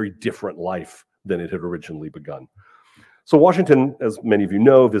undergone a very different life than it had originally begun. So Washington, as many of you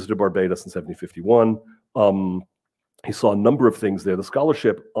know, visited Barbados in 1751. He saw a number of things there. The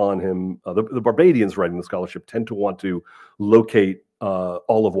scholarship on him, the Barbadians writing the scholarship tend to want to locate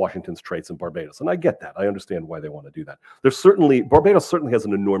all of Washington's traits in Barbados. And I get that. I understand why they want to do that. Barbados certainly has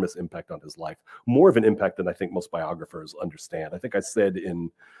an enormous impact on his life, more of an impact than I think most biographers understand. I think I said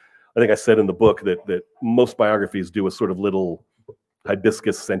in the book that most biographies do a sort of little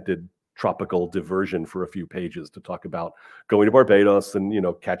hibiscus-scented tropical diversion for a few pages to talk about going to Barbados and,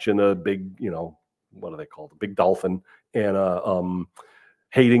 catching a big, what are they called? A big dolphin, and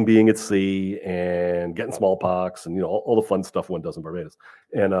hating being at sea and getting smallpox and, all the fun stuff one does in Barbados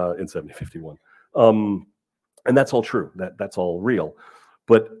and in 1751. And that's all true. That's all real.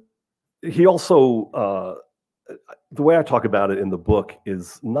 But he also, the way I talk about it in the book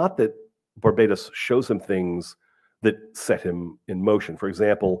is not that Barbados shows him things that set him in motion. For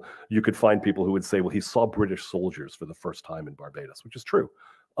example, you could find people who would say, well, he saw British soldiers for the first time in Barbados, which is true.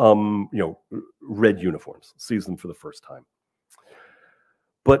 Red uniforms, sees them for the first time.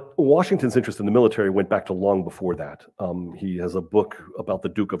 But Washington's interest in the military went back to long before that. He has a book about the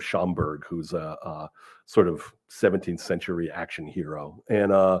Duke of Schomberg, who's a sort of 17th century action hero.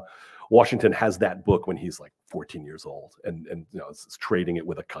 And Washington has that book when he's like 14 years old and is trading it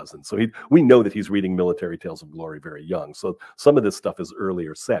with a cousin. So we know that he's reading Military Tales of Glory very young. So some of this stuff is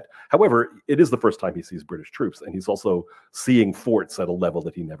earlier set. However, it is the first time he sees British troops, and he's also seeing forts at a level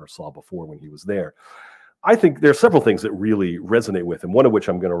that he never saw before when he was there. I think there are several things that really resonate with him, one of which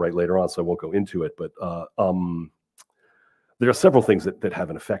I'm going to write later on, so I won't go into it. But there are several things that have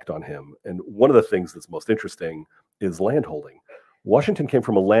an effect on him. And one of the things that's most interesting is landholding. Washington came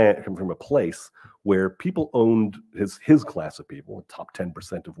from a place where people owned, his class of people, top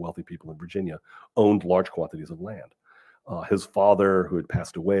 10% of wealthy people in Virginia, owned large quantities of land. His father, who had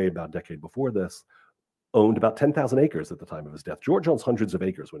passed away about a decade before this, owned about 10,000 acres at the time of his death. George owns hundreds of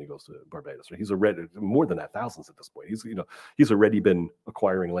acres when he goes to Barbados. He's already, more than that, thousands at this point. He's already been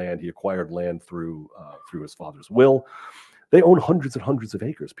acquiring land. He acquired land through his father's will. They own hundreds and hundreds of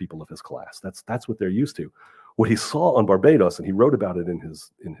acres, people of his class. That's what they're used to. What he saw on Barbados, and he wrote about it in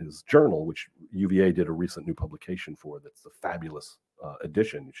his journal, which UVA did a recent new publication for. That's a fabulous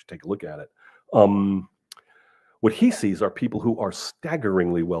edition. You should take a look at it. What he sees are people who are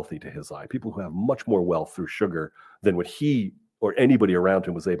staggeringly wealthy to his eye, people who have much more wealth through sugar than what he or anybody around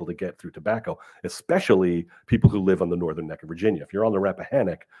him was able to get through tobacco, especially people who live on the northern neck of Virginia. If you're on the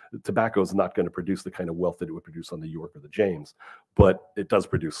Rappahannock, tobacco is not going to produce the kind of wealth that it would produce on the York or the James, but it does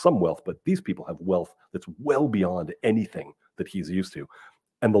produce some wealth. But these people have wealth that's well beyond anything that he's used to.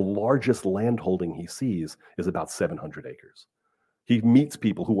 And the largest land holding he sees is about 700 acres. He meets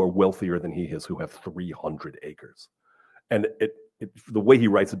people who are wealthier than he is, who have 300 acres. And the way he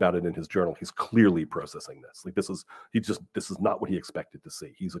writes about it in his journal, he's clearly processing this. Like this is not what he expected to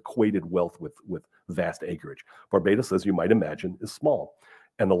see. He's equated wealth with vast acreage. Barbados, as you might imagine, is small.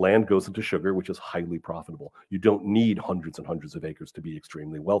 And the land goes into sugar, which is highly profitable. You don't need hundreds and hundreds of acres to be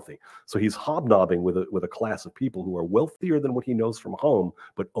extremely wealthy. So he's hobnobbing with a class of people who are wealthier than what he knows from home,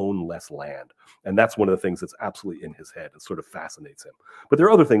 but own less land. And that's one of the things that's absolutely in his head and sort of fascinates him. But there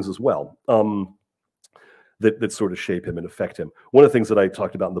are other things as well that sort of shape him and affect him. One of the things that I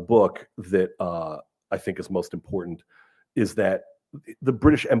talked about in the book that I think is most important is that the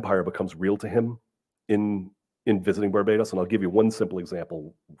British Empire becomes real to him in visiting Barbados, and I'll give you one simple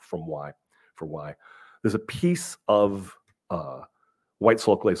example for why. There's a piece of white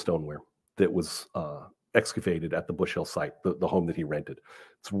salt glaze stoneware that was excavated at the Bush Hill site, the home that he rented.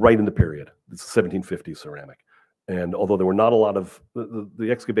 It's right in the period. It's 1750s ceramic. And although there were not a lot of, the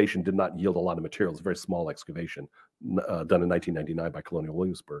excavation did not yield a lot of material, it's a very small excavation done in 1999 by Colonial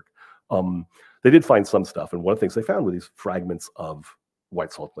Williamsburg. They did find some stuff, and one of the things they found were these fragments of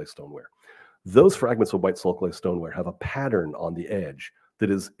white salt glaze stoneware. Those fragments of white salt glaze stoneware have a pattern on the edge that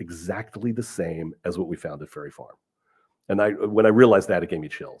is exactly the same as what we found at Ferry Farm. And when I realized that, it gave me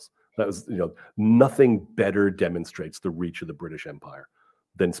chills. That was, nothing better demonstrates the reach of the British Empire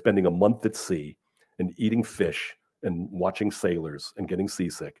than spending a month at sea and eating fish and watching sailors and getting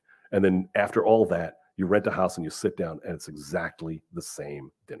seasick. And then after all that, you rent a house and you sit down and it's exactly the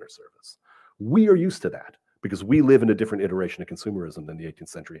same dinner service. We are used to that, because we live in a different iteration of consumerism than the 18th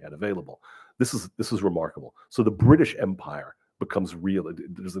century had available. This is remarkable. So the British Empire becomes real.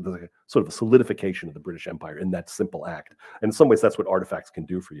 There's a sort of a solidification of the British Empire in that simple act. And in some ways, that's what artifacts can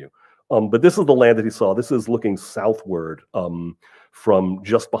do for you. But this is the land that he saw. This is looking southward from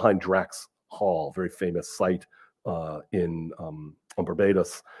just behind Drax Hall, very famous site on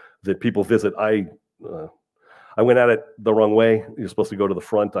Barbados that people visit. I went at it the wrong way. You're supposed to go to the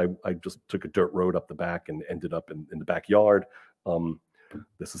front. I just took a dirt road up the back and ended up in the backyard.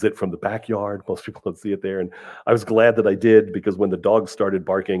 This is it from the backyard. Most people don't see it there. And I was glad that I did, because when the dogs started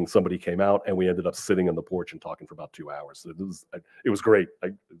barking, somebody came out and we ended up sitting on the porch and talking for about 2 hours. So it was great.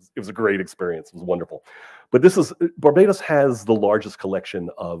 It was a great experience. It was wonderful. But Barbados has the largest collection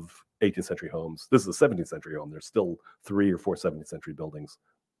of 18th century homes. This is a 17th century home. There's still 3 or 4 17th century buildings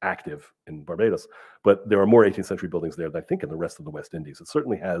active in Barbados, but there are more 18th century buildings there than I think in the rest of the West Indies. It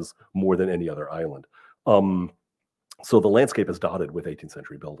certainly has more than any other island. So the landscape is dotted with 18th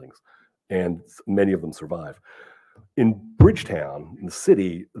century buildings, and many of them survive. In Bridgetown, in the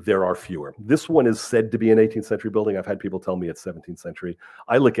city, there are fewer. This one is said to be an 18th century building. I've had people tell me it's 17th century.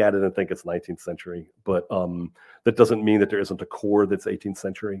 I look at it and think it's 19th century, but that doesn't mean that there isn't a core that's 18th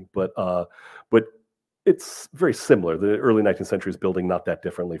century. But it's very similar. The early 19th century is building not that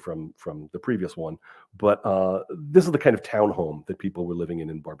differently from the previous one. But this is the kind of townhome that people were living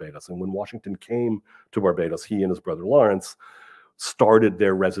in Barbados. And when Washington came to Barbados, he and his brother Lawrence started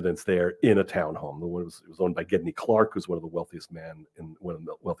their residence there in a townhome. It was owned by Gedney Clark, who's one of the wealthiest men in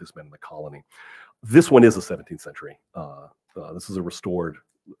the colony. This one is a 17th century. This is a restored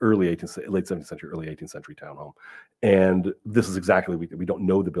late 17th century, early 18th century townhome. And this is exactly, we don't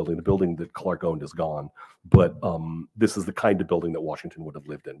know the building. The building that Clark owned is gone, but this is the kind of building that Washington would have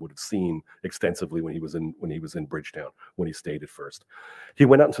lived in, would have seen extensively when he was in Bridgetown, when he stayed at first. He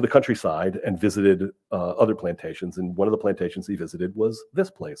went out into the countryside and visited other plantations, and one of the plantations he visited was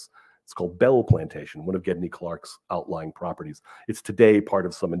this place. It's called Bell Plantation, one of Gedney Clark's outlying properties. It's today part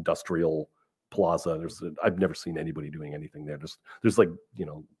of some industrial plaza. I've never seen anybody doing anything there. There's like,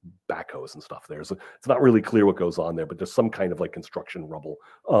 backhoes and stuff there. So it's not really clear what goes on there, but there's some kind of like construction rubble.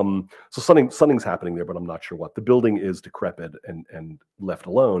 So something's happening there, but I'm not sure what. The building is decrepit and left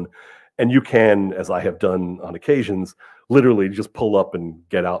alone. And you can, as I have done on occasions, literally just pull up and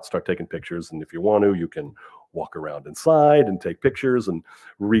get out, start taking pictures. And if you want to, you can walk around inside and take pictures and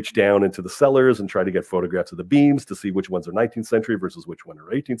reach down into the cellars and try to get photographs of the beams to see which ones are 19th century versus which one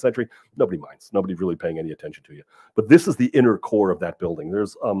are 18th century. Nobody minds. Nobody really paying any attention to you. But this is the inner core of that building.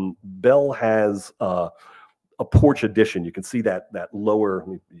 There's Bell has a porch addition. You can see that lower, let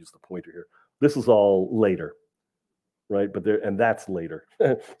me use the pointer here. This is all later, right? And that's later.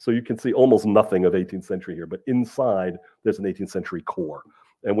 So you can see almost nothing of 18th century here, but inside there's an 18th century core.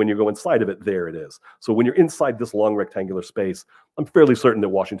 And when you go inside of it, there it is. So when you're inside this long rectangular space, I'm fairly certain that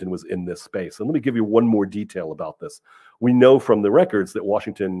Washington was in this space. And let me give you one more detail about this. We know from the records that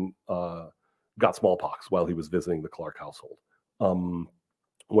Washington got smallpox while he was visiting the Clark household. One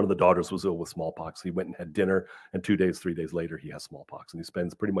of the daughters was ill with smallpox. He went and had dinner, and 3 days later, he has smallpox. And he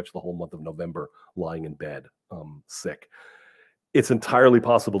spends pretty much the whole month of November lying in bed, sick. It's entirely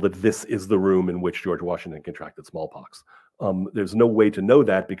possible that this is the room in which George Washington contracted smallpox. There's no way to know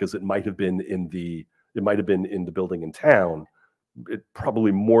that because it might have been in the building in town. It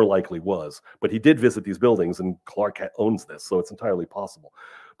probably more likely was, but he did visit these buildings, and Clark owns this, so it's entirely possible.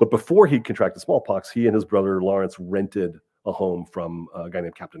 But before he contracted smallpox, he and his brother Lawrence rented a home from a guy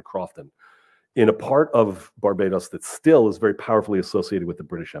named Captain Crofton in a part of Barbados that still is very powerfully associated with the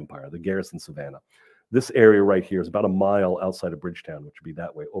British Empire, the Garrison Savannah. This area right here is about a mile outside of Bridgetown, which would be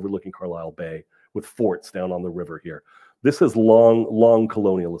that way, overlooking Carlisle Bay, with forts down on the river here. This has long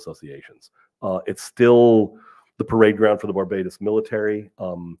colonial associations. It's still the parade ground for the Barbados military.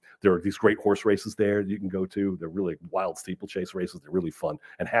 There are these great horse races there you can go to. They're really wild steeplechase races. They're really fun.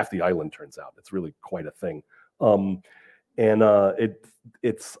 And half the island turns out. It's really quite a thing. There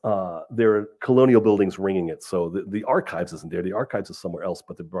are colonial buildings ringing it. So the archives isn't there. The archives is somewhere else,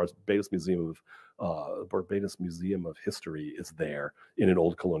 but the Barbados Museum of History is there in an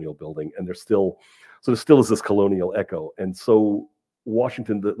old colonial building. And there still is this colonial echo. And so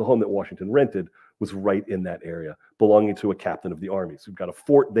Washington, the home that Washington rented was right in that area, belonging to a captain of the army. So you've got a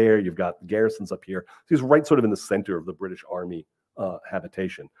fort there, you've got garrisons up here. So he's right sort of in the center of the British Army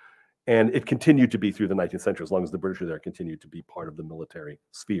habitation. And it continued to be through the 19th century, as long as the British were there, continued to be part of the military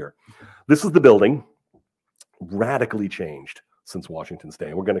sphere. This is the building, radically changed since Washington's day.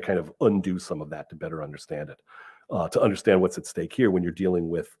 And we're going to kind of undo some of that to better understand it, to understand what's at stake here when you're dealing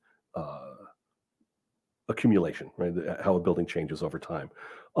with accumulation, right? How a building changes over time.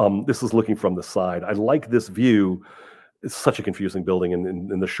 This is looking from the side. I like this view. It's such a confusing building,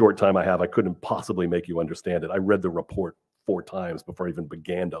 and in the short time I have, I couldn't possibly make you understand it. I read the report 4 times before I even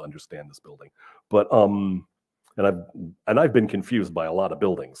began to understand this building. But and I've been confused by a lot of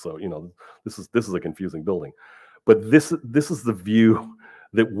buildings, so this is a confusing building. But this is the view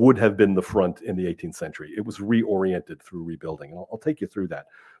that would have been the front in the 18th century. It was reoriented through rebuilding, and I'll take you through that.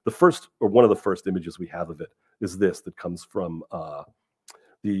 The first, or one of the first images we have of it is this that comes from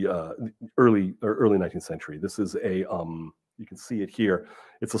the early 19th century. This is a you can see it here.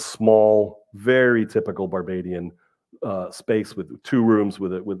 It's a small, very typical Barbadian space with 2 rooms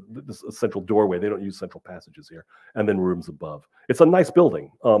with a central doorway. They don't use central passages here, and then rooms above. It's a nice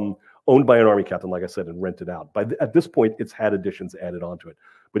building, owned by an army captain, like I said, and rented out. At this point, it's had additions added onto it.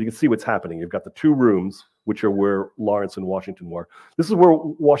 But you can see what's happening. You've got the 2 rooms, which are where Lawrence and Washington were. This is where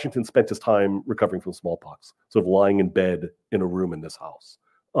Washington spent his time recovering from smallpox, sort of lying in bed in a room in this house.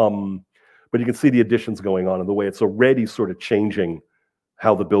 But you can see the additions going on and the way it's already sort of changing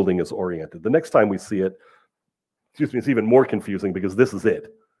how the building is oriented. The next time we see it, excuse me, it's even more confusing because this is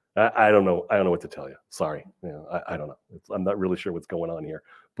it. I don't know what to tell you. Sorry, I don't know. I'm not really sure what's going on here.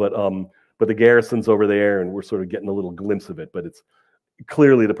 But the garrison's over there, and we're sort of getting a little glimpse of it. But it's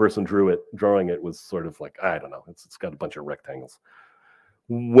clearly the person drawing it was sort of like, I don't know. It's got a bunch of rectangles.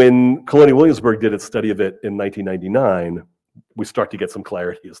 When Colonial Williamsburg did its study of it in 1999, we start to get some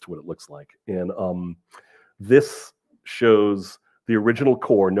clarity as to what it looks like. And this shows the original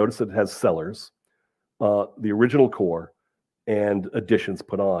core. Notice it has cellars. The original core and additions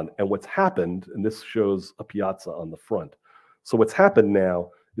put on. And what's happened, and this shows a piazza on the front. So what's happened now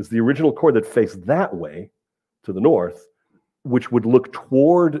is the original core that faced that way to the north, which would look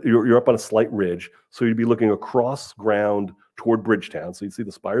toward, you're up on a slight ridge, so you'd be looking across ground toward Bridgetown. So you'd see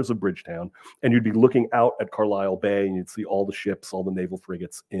the spires of Bridgetown, and you'd be looking out at Carlisle Bay, and you'd see all the ships, all the naval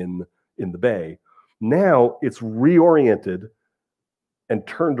frigates in the bay. Now it's reoriented and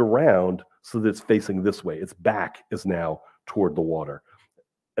turned around so that it's facing this way. Its back is now toward the water.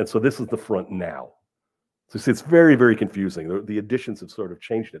 And so this is the front now. So you see, it's very, very confusing. The additions have sort of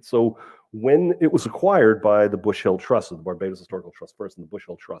changed it. So when it was acquired by the Bush Hill Trust, the Barbados Historical Trust first and the Bush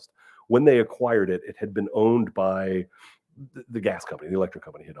Hill Trust, when they acquired it, it had been owned by the gas company, the electric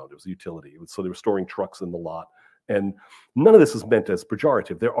company had owned it. It was a utility. So they were storing trucks in the lot. And none of this is meant as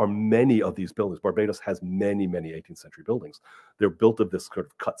pejorative. There are many of these buildings. Barbados has many, many 18th century buildings. They're built of this sort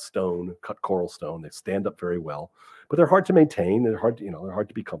of cut stone, cut coral stone. They stand up very well, but they're hard to maintain. They're hard to, they're hard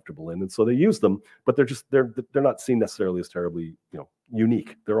to be comfortable in. And so they use them, but they're not seen necessarily as terribly,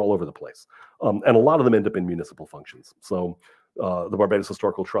 unique. They're all over the place. And a lot of them end up in municipal functions. So the Barbados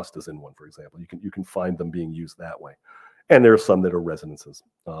Historical Trust is in one, for example. You can find them being used that way. And there are some that are residences.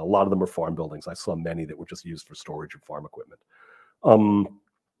 A lot of them are farm buildings. I saw many that were just used for storage of farm equipment.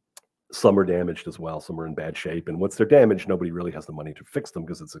 Some are damaged as well. Some are in bad shape. And once they're damaged, nobody really has the money to fix them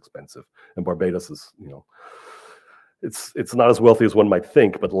because it's expensive. And Barbados is, it's not as wealthy as one might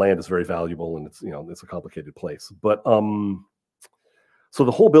think, but land is very valuable, and it's a complicated place. But so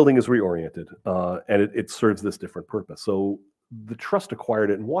the whole building is reoriented, and it serves this different purpose. So the trust acquired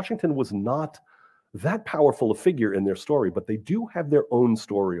it, and Washington was not that powerful a figure in their story, but they do have their own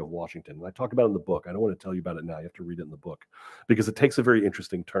story of Washington. And I talk about it in the book. I don't want to tell you about it now. You have to read it in the book because it takes a very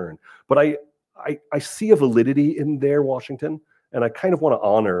interesting turn. But I see a validity in their Washington, and I kind of want to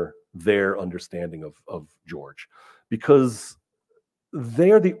honor their understanding of George, because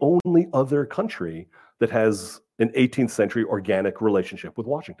they're the only other country that has an 18th century organic relationship with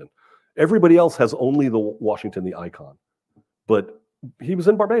Washington. Everybody else has only the Washington, the icon. But he was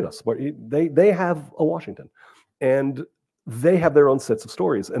in Barbados. They have a Washington, and they have their own sets of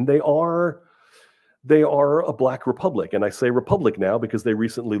stories, and they are a black republic. And I say republic now because they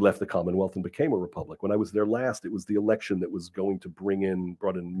recently left the Commonwealth and became a republic. When I was there last, it was the election that was going to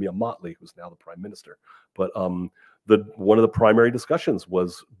brought in Mia Mottley, who's now the prime minister. But one of the primary discussions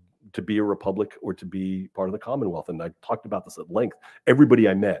was to be a republic or to be part of the Commonwealth. And I talked about this at length. Everybody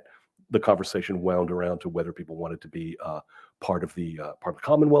I met, the conversation wound around to whether people wanted to be part of the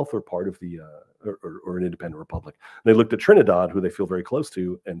Commonwealth or part of the or an independent republic. And they looked at Trinidad, who they feel very close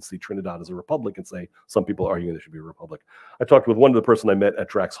to, and see Trinidad as a republic, and say some people are arguing they should be a republic. I talked with one of the person I met at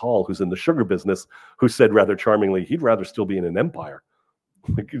Drax Hall, who's in the sugar business, who said rather charmingly he'd rather still be in an empire.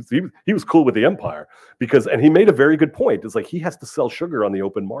 Like he was cool with the empire and he made a very good point. It's like he has to sell sugar on the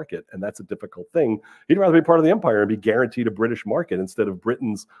open market, and that's a difficult thing. He'd rather be part of the empire and be guaranteed a British market instead of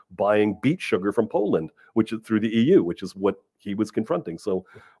Britons buying beet sugar from Poland, which is through the EU, which is what he was confronting. So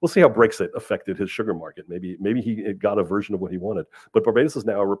we'll see how Brexit affected his sugar market. Maybe he got a version of what he wanted. But Barbados is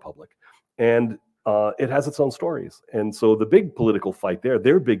now a republic, and it has its own stories. And so the big political fight there,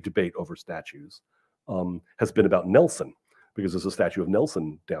 their big debate over statues, has been about Nelson. Because there's a statue of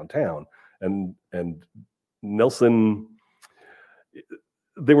Nelson downtown, and Nelson.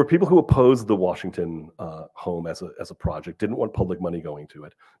 There were people who opposed the Washington home as a project, didn't want public money going to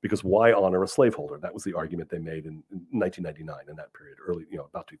it, because why honor a slaveholder? That was the argument they made in 1999, in that period, early,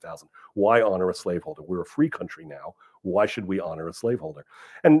 about 2000. Why honor a slaveholder? We're a free country now. Why should we honor a slaveholder?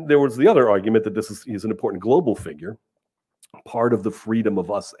 And there was the other argument that he's an important global figure. Part of the freedom of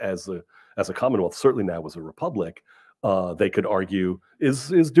us as a Commonwealth, certainly now as a republic, they could argue is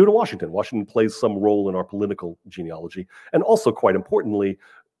due to Washington. Washington plays some role in our political genealogy. And also, quite importantly,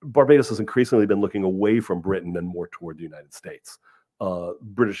 Barbados has increasingly been looking away from Britain and more toward the United States.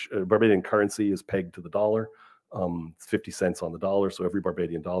 Barbadian currency is pegged to the dollar. It's 50 cents on the dollar, so every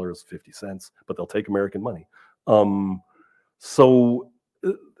Barbadian dollar is 50 cents, but they'll take American money. So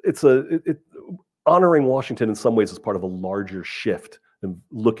honoring Washington in some ways is part of a larger shift and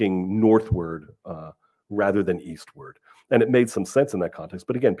looking northward rather than eastward. And it made some sense in that context.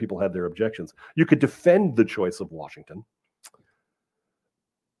 But again, people had their objections. You could defend the choice of Washington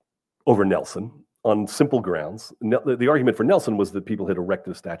over Nelson on simple grounds. The argument for Nelson was that people had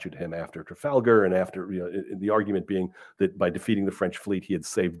erected a statue to him after Trafalgar, and after the argument being that by defeating the French fleet, he had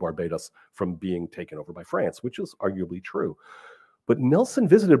saved Barbados from being taken over by France, which is arguably true. But Nelson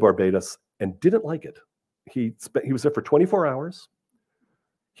visited Barbados and didn't like it. He was there for 24 hours.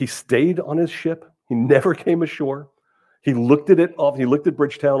 He stayed on his ship. He never came ashore. He looked at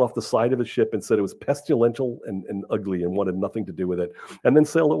Bridgetown off the side of his ship and said it was pestilential and ugly and wanted nothing to do with it, and then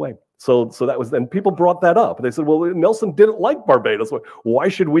sailed away. So that was, and people brought that up. They said, well, Nelson didn't like Barbados. Why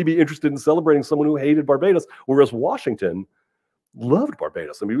should we be interested in celebrating someone who hated Barbados? Whereas Washington loved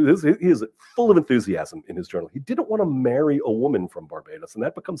Barbados. I mean, he is full of enthusiasm in his journal. He didn't want to marry a woman from Barbados, and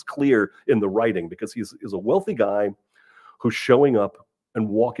that becomes clear in the writing because he's a wealthy guy who's showing up and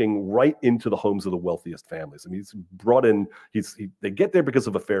walking right into the homes of the wealthiest families. I mean, he's brought in. They get there because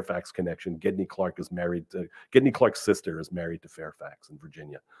of a Fairfax connection. Gedney Clark's sister is married to Fairfax in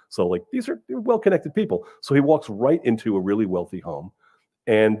Virginia. So, like, they're well-connected people. So he walks right into a really wealthy home,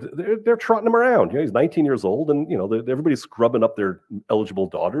 and they're trotting him around. He's 19 years old, and everybody's scrubbing up their eligible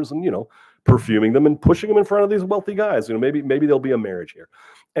daughters and perfuming them and pushing them in front of these wealthy guys. Maybe there'll be a marriage here,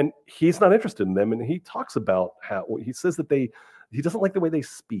 and he's not interested in them. And he talks about how he says that he doesn't like the way they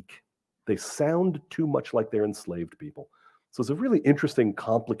speak. They sound too much like they're enslaved people. So it's a really interesting,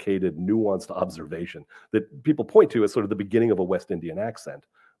 complicated, nuanced observation that people point to as sort of the beginning of a West Indian accent.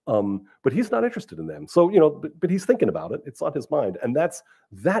 But he's not interested in them. So, but he's thinking about it. It's on his mind. And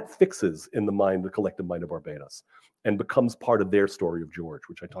that fixes in the collective mind of Barbados and becomes part of their story of George,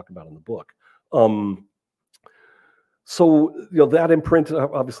 which I talk about in the book. So, that imprint,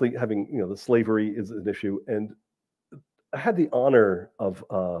 obviously having, the slavery is an issue. And I had the honor of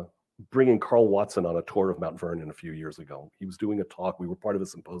bringing Carl Watson on a tour of Mount Vernon a few years ago. He was doing a talk. We were part of a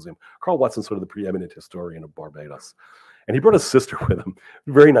symposium. Carl Watson's sort of the preeminent historian of Barbados. And he brought his sister with him,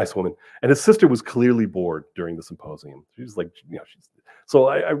 very nice woman. And his sister was clearly bored during the symposium. She was like, so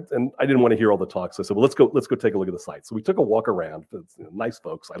I didn't want to hear all the talks. So I said, well, let's go take a look at the site. So we took a walk around. Nice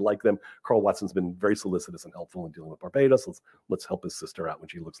folks. I like them. Carl Watson's been very solicitous and helpful in dealing with Barbados. Let's help his sister out when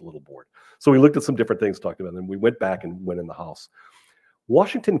she looks a little bored. So we looked at some different things, talked about them. We went back and went in the house.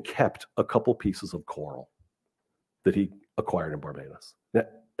 Washington kept a couple pieces of coral that he acquired in Barbados.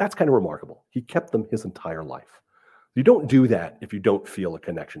 That's kind of remarkable. He kept them his entire life. You don't do that if you don't feel a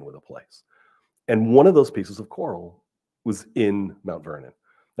connection with a place. And one of those pieces of coral was in Mount Vernon.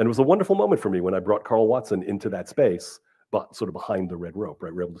 And it was a wonderful moment for me when I brought Carl Watson into that space, but sort of behind the red rope,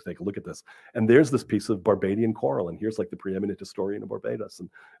 right? We were able to take a look at this. And there's this piece of Barbadian coral, and here's like the preeminent historian of Barbados. And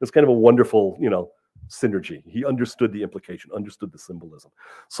it's kind of a wonderful, synergy. He understood the implication, understood the symbolism.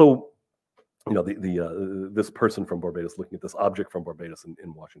 So, this person from Barbados looking at this object from Barbados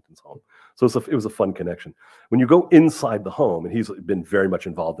in Washington's home. So it was a fun connection. When you go inside the home, and he's been very much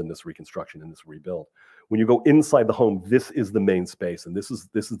involved in this reconstruction and this rebuild. When you go inside the home, this is the main space, and this is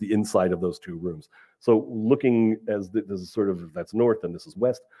the inside of those two rooms. So looking as this is sort of, that's north and this is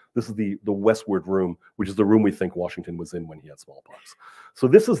west. This is the westward room, which is the room we think Washington was in when he had smallpox. So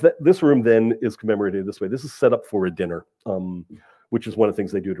this room then is commemorated this way. This is set up for a dinner. Which is one of the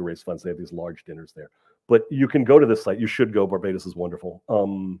things they do to raise funds. They have these large dinners there. But you can go to this site. You should go. Barbados is wonderful.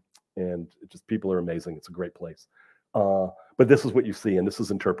 And people are amazing. It's a great place. But this is what you see, and this is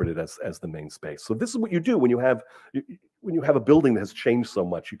interpreted as the main space. So this is what you do when you have a building that has changed so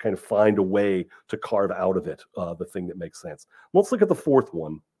much. You kind of find a way to carve out of it the thing that makes sense. Let's look at the fourth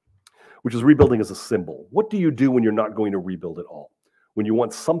one, which is rebuilding as a symbol. What do you do when you're not going to rebuild at all? When you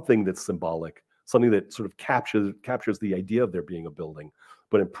want something that's symbolic, something that sort of captures the idea of there being a building,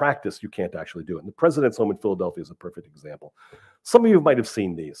 but in practice, you can't actually do it. And the President's Home in Philadelphia is a perfect example. Some of you might have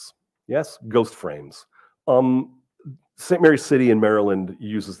seen these. Yes, ghost frames. St. Mary's City in Maryland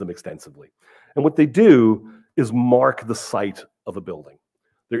uses them extensively. And what they do is mark the site of a building.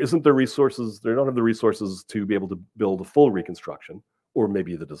 They don't have the resources to be able to build a full reconstruction, or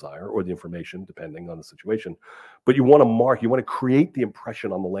maybe the desire or the information, depending on the situation. But you want to create the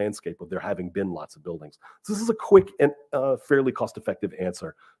impression on the landscape of there having been lots of buildings. So this is a quick and fairly cost-effective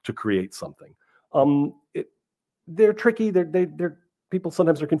answer to create something. They're tricky. People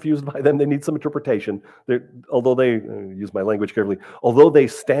sometimes are confused by them. They need some interpretation. Although they use my language carefully, although they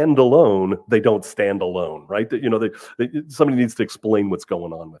stand alone, they don't stand alone, right? Somebody needs to explain what's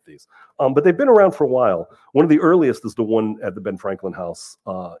going on with these. But they've been around for a while. One of the earliest is the one at the Ben Franklin House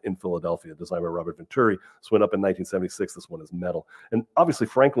in Philadelphia, designed by Robert Venturi. This went up in 1976. This one is metal. And obviously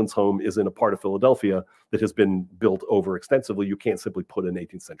Franklin's home is in a part of Philadelphia that has been built over extensively. You can't simply put an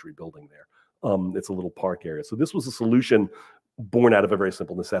 18th century building there. It's a little park area. So this was a solution born out of a very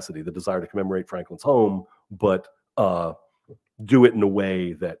simple necessity, the desire to commemorate Franklin's home, but do it in a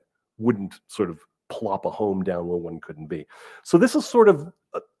way that wouldn't sort of plop a home down where one couldn't be. So this is sort of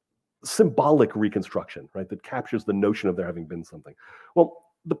a symbolic reconstruction, right, that captures the notion of there having been something. Well,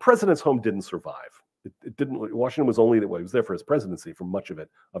 the president's home didn't survive. It didn't. Washington was only he was there for his presidency for much of it.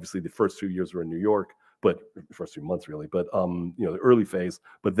 Obviously, the first 2 years were in New York, but first 2 months really. But the early phase.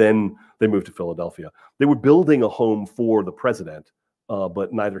 But then they moved to Philadelphia. They were building a home for the president,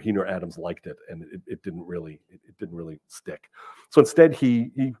 but neither he nor Adams liked it, and it didn't really stick. So instead,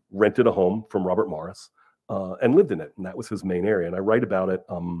 he rented a home from Robert Morris and lived in it, and that was his main area. And I write about it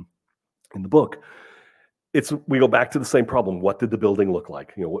in the book. We go back to the same problem. What did the building look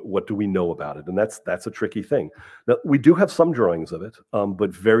like? What do we know about it? And that's a tricky thing. Now, we do have some drawings of it,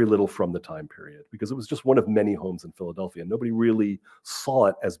 but very little from the time period, because it was just one of many homes in Philadelphia. Nobody really saw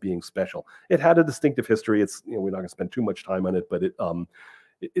it as being special. It had a distinctive history. We're not going to spend too much time on it, but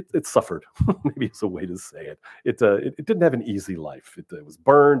it suffered. Maybe it's a way to say it. It didn't have an easy life. It was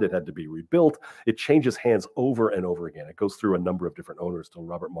burned. It had to be rebuilt. It changes hands over and over again. It goes through a number of different owners till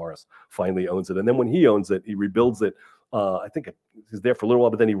Robert Morris finally owns it. And then when he owns it, he rebuilds it. I think he's there for a little while,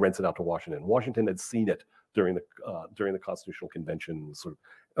 but then he rents it out to Washington. Washington had seen it during the Constitutional Convention,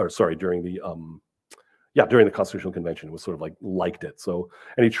 during the Constitutional Convention. It was sort of liked it. So,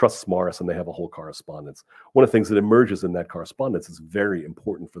 and he trusts Morris, and they have a whole correspondence. One of the things that emerges in that correspondence is very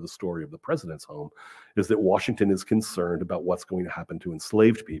important for the story of the president's home, is that Washington is concerned about what's going to happen to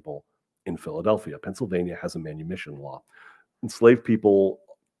enslaved people in Philadelphia. Pennsylvania has a manumission law. Enslaved people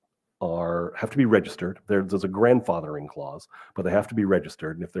have to be registered. There's a grandfathering clause, but they have to be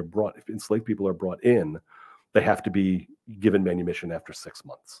registered. And if enslaved people are brought in, they have to be given manumission after 6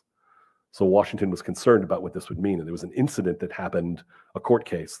 months. So Washington was concerned about what this would mean. And there was an incident that happened, a court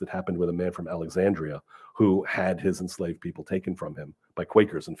case that happened with a man from Alexandria who had his enslaved people taken from him by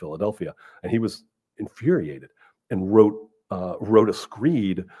Quakers in Philadelphia. And he was infuriated and wrote a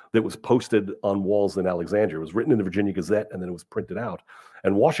screed that was posted on walls in Alexandria. It was written in the Virginia Gazette, and then it was printed out.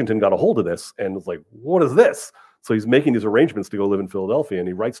 And Washington got a hold of this and was like, what is this? So he's making these arrangements to go live in Philadelphia, and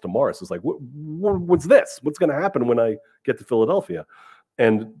he writes to Morris. It's like, what's this? What's going to happen when I get to Philadelphia?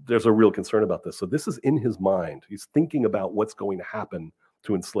 And there's a real concern about this. So this is in his mind. He's thinking about what's going to happen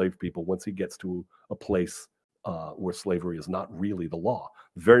to enslaved people once he gets to a place where slavery is not really the law,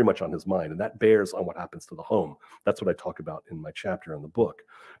 very much on his mind. And that bears on what happens to the home. That's what I talk about in my chapter in the book.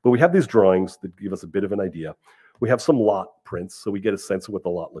 But we have these drawings that give us a bit of an idea. We have some lot prints, so we get a sense of what the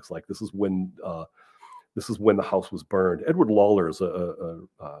lot looks like. This is when the house was burned. Edward Lawler is a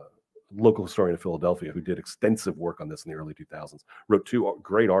local historian of Philadelphia who did extensive work on this in the early 2000s, wrote 2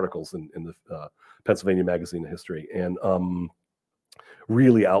 great articles in the Pennsylvania Magazine of History, and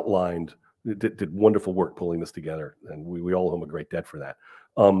really outlined, did wonderful work pulling this together. And we all owe him a great debt for that.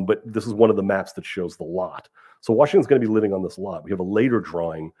 But this is one of the maps that shows the lot. So Washington's going to be living on this lot. We have a later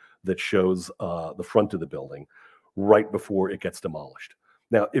drawing that shows the front of the building right before it gets demolished.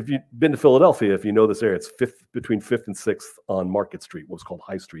 Now, if you've been to Philadelphia, if you know this area, it's between 5th and 6th on Market Street, what was called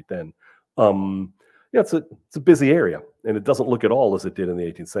High Street then. It's a busy area, and it doesn't look at all as it did in the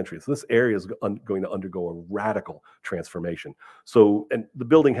 18th century. So this area is going to undergo a radical transformation. So, and the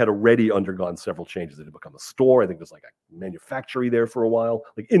building had already undergone several changes. It had become a store. I think there's like a manufactory there for a while,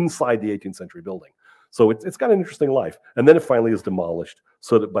 like inside the 18th century building. So it's got an interesting life. And then it finally is demolished,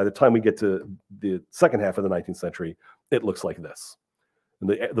 so that by the time we get to the second half of the 19th century, it looks like this. And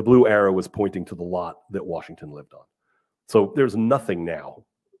the blue arrow is pointing to the lot that Washington lived on. So there's nothing now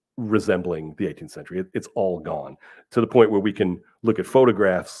resembling the 18th century. It's all gone, to the point where we can look at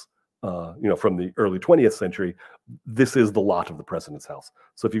photographs from the early 20th century. This is the lot of the president's house.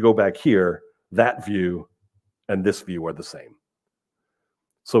 So if you go back here, that view and this view are the same.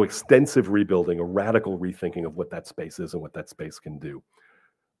 So extensive rebuilding, a radical rethinking of what that space is and what that space can do.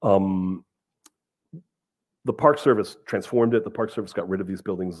 The Park Service transformed it. The Park Service got rid of these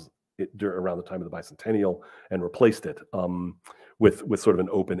buildings around the time of the bicentennial and replaced it with sort of an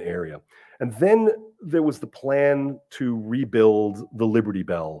open area. And then there was the plan to rebuild the Liberty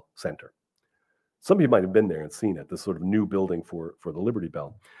Bell Center. Some of you might have been there and seen it, this sort of new building for the Liberty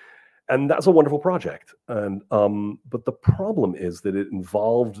Bell. And that's a wonderful project. And but the problem is that it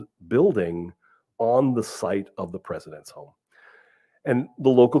involved building on the site of the president's home. And the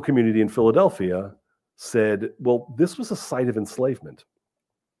local community in Philadelphia said, well, this was a site of enslavement.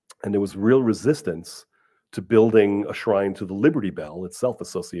 And there was real resistance to building a shrine to the Liberty Bell, itself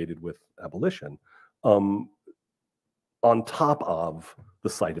associated with abolition, on top of the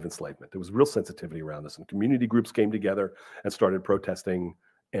site of enslavement. There was real sensitivity around this, and community groups came together and started protesting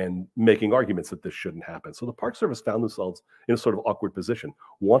and making arguments that this shouldn't happen. So the Park Service found themselves in a sort of awkward position,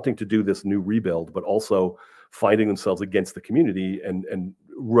 wanting to do this new rebuild, but also finding themselves against the community and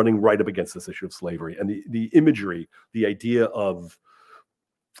running right up against this issue of slavery. And the imagery, the idea of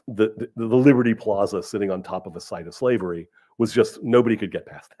the Liberty Plaza sitting on top of a site of slavery was just, nobody could get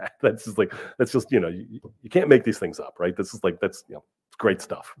past that. That's just you can't make these things up, right? That's it's great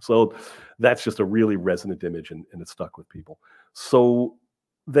stuff. So that's just a really resonant image, and it stuck with people. So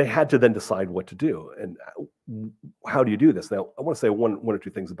they had to then decide what to do. And how do you do this? Now, I want to say one or two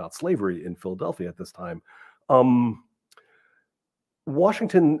things about slavery in Philadelphia at this time.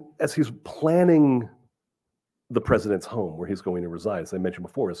 Washington, as he's planning the president's home where he's going to reside, as I mentioned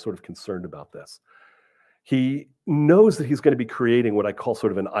before, is sort of concerned about this. He knows that he's going to be creating what I call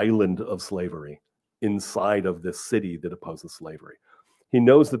sort of an island of slavery inside of this city that opposes slavery. He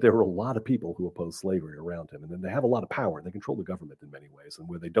knows that there are a lot of people who oppose slavery around him, and then they have a lot of power. They control the government in many ways, and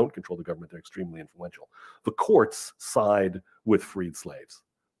where they don't control the government, they're extremely influential. The courts side with freed slaves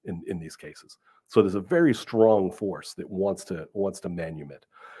in these cases. So there's a very strong force that wants to manumit.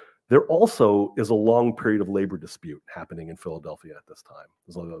 There also is a long period of labor dispute happening in Philadelphia at this time.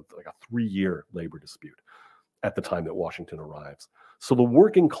 There's like a 3-year labor dispute at the time that Washington arrives. So the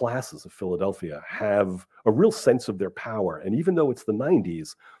working classes of Philadelphia have a real sense of their power. And even though it's the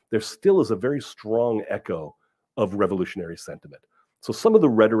 90s, there still is a very strong echo of revolutionary sentiment. So some of the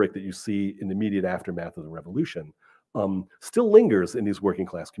rhetoric that you see in the immediate aftermath of the revolution still lingers in these working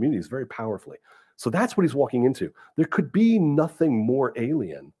class communities very powerfully. So that's what he's walking into. There could be nothing more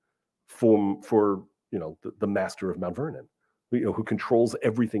alien for the master of Mount Vernon, who controls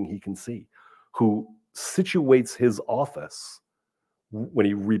everything he can see, who situates his office when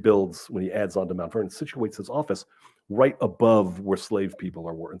he rebuilds, when he adds on to Mount Vernon, situates his office right above where enslaved people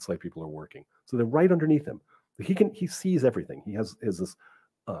are working. So they're right underneath him. He sees everything. He has this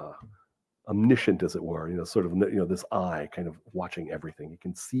omniscient, as it were, sort of, this eye kind of watching everything. He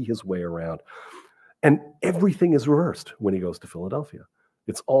can see his way around. And everything is reversed when he goes to Philadelphia.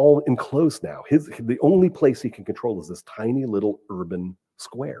 It's all enclosed now. The only place he can control is this tiny little urban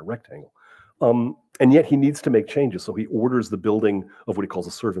square, rectangle. And yet he needs to make changes. So he orders the building of what he calls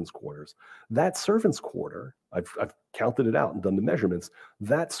a servants' quarters. That servants' quarter, I've counted it out and done the measurements.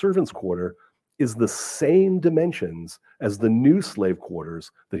 That servants' quarter is the same dimensions as the new slave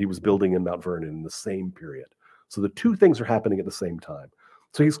quarters that he was building in Mount Vernon in the same period. So the two things are happening at the same time.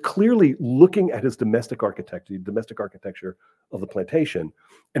 So he's clearly looking at his domestic architecture of the plantation,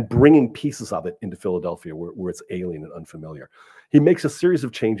 and bringing pieces of it into Philadelphia where it's alien and unfamiliar. He makes a series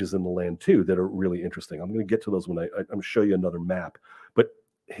of changes in the land too that are really interesting. I'm going to get to those when I'm going to show you another map. But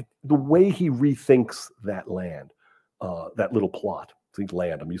the way he rethinks that land, that little plot, think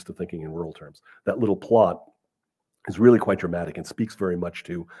land, I'm used to thinking in rural terms, that little plot is really quite dramatic and speaks very much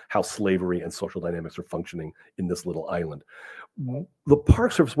to how slavery and social dynamics are functioning in this little island. The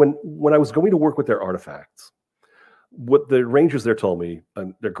Park Service, when I was going to work with their artifacts, what the rangers there told me,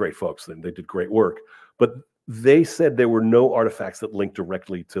 and they're great folks, and they did great work, but they said there were no artifacts that linked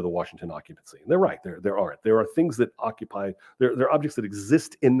directly to the Washington occupancy. And they're right, there aren't. There are things that occupy, there are objects that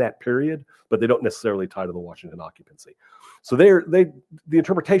exist in that period, but they don't necessarily tie to the Washington occupancy. So the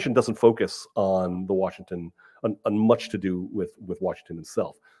interpretation doesn't focus on the Washington, on much to do with Washington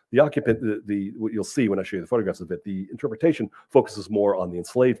himself. The occupant, what you'll see when I show you the photographs of it, the interpretation focuses more on the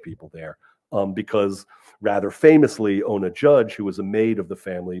enslaved people there, because rather famously, Ona Judge, who was a maid of the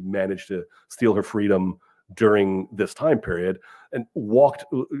family, managed to steal her freedom during this time period and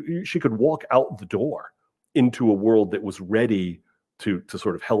she could walk out the door into a world that was ready to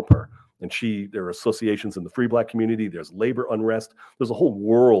sort of help her. And there are associations in the free black community, there's labor unrest, there's a whole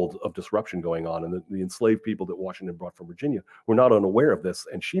world of disruption going on. And the enslaved people that Washington brought from Virginia were not unaware of this,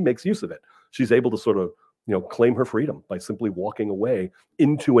 and she makes use of it. She's able to sort of, claim her freedom by simply walking away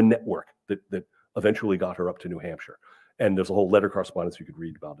into a network that eventually got her up to New Hampshire. And there's a whole letter correspondence you could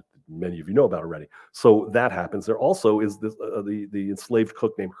read about it, many of you know about already. So that happens. There also is this, the enslaved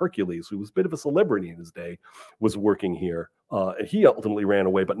cook named Hercules, who was a bit of a celebrity in his day, was working here. And he ultimately ran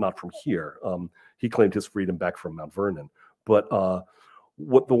away, but not from here. He claimed his freedom back from Mount Vernon. But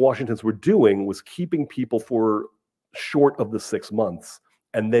what the Washingtons were doing was keeping people for short of the 6 months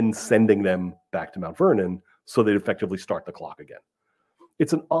and then sending them back to Mount Vernon so they'd effectively start the clock again.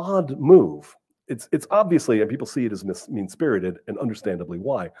 It's an odd move. It's obviously, and people see it as mean-spirited, and understandably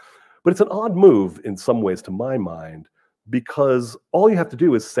why, but it's an odd move in some ways to my mind, because all you have to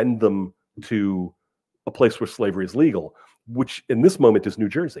do is send them to a place where slavery is legal, which in this moment is New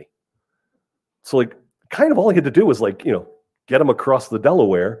Jersey. So kind of all he had to do was get him across the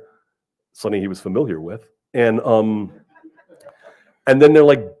Delaware, something he was familiar with, and then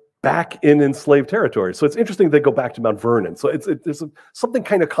they're back in enslaved territory. So it's interesting they go back to Mount Vernon. So there's something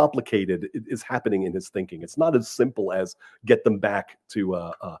kind of complicated is happening in his thinking. It's not as simple as get them back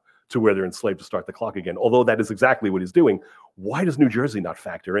to where they're enslaved to start the clock again, although that is exactly what he's doing. Why does New Jersey not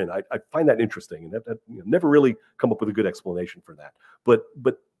factor in? I find that interesting, and that never really come up with a good explanation for that. But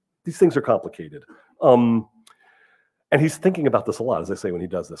these things are complicated. And he's thinking about this a lot, as I say, when he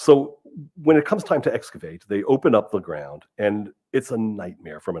does this. So when it comes time to excavate, they open up the ground, and it's a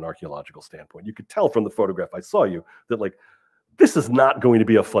nightmare from an archaeological standpoint. You could tell from the photograph I saw you that this is not going to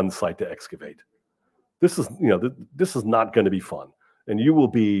be a fun site to excavate. This is not going to be fun. And you will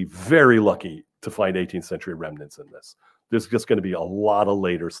be very lucky to find 18th century remnants in this. There's just going to be a lot of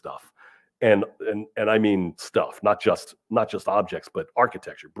later stuff. And I mean stuff, not just objects, but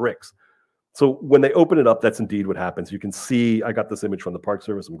architecture, bricks. So when they open it up, that's indeed what happens. You can see, I got this image from the Park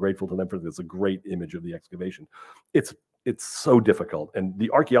Service. I'm grateful to them for this. It's a great image of the excavation. It's so difficult. And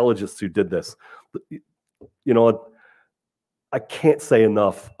the archaeologists who did this, I can't say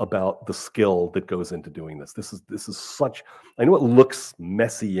enough about the skill that goes into doing this. This is such, I know it looks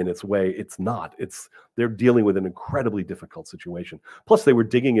messy in its way. It's not. They're dealing with an incredibly difficult situation. Plus, they were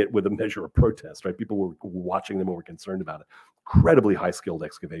digging it with a measure of protest, right? People were watching them and were concerned about it. Incredibly high-skilled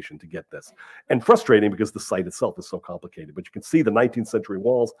excavation to get this. And frustrating because the site itself is so complicated. But you can see the 19th century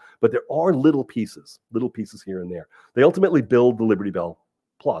walls, but there are little pieces here and there. They ultimately build the Liberty Bell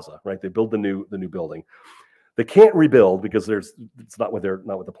Plaza, right? They build the new building. They can't rebuild because it's not what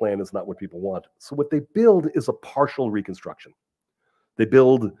the plan is, not what people want. So what they build is a partial reconstruction. They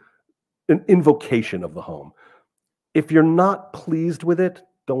build an invocation of the home. If you're not pleased with it,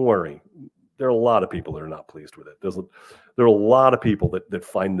 don't worry. there are a lot of people that are not pleased with it. There are a lot of people that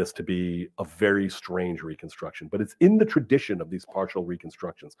find this to be a very strange reconstruction, but it's in the tradition of these partial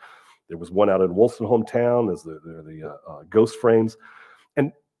reconstructions. There was one out in Wolstenholme, there's the ghost frames.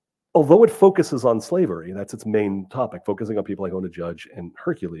 And although it focuses on slavery, that's its main topic, focusing on people like Ona Judge and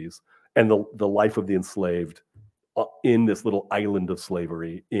Hercules and the life of the enslaved in this little island of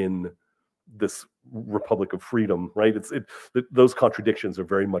slavery in this Republic of Freedom, right? Those contradictions are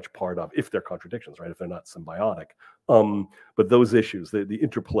very much part of, if they're contradictions, right? If they're not symbiotic. But those issues, the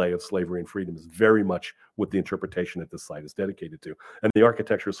interplay of slavery and freedom is very much what the interpretation at this site is dedicated to. And the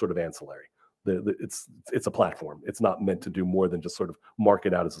architecture is sort of ancillary. It's a platform. It's not meant to do more than just sort of mark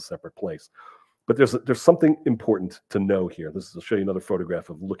it out as a separate place. But there's something important to know here. I'll show you another photograph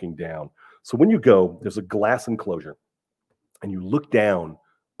of looking down. So when you go, there's a glass enclosure, and you look down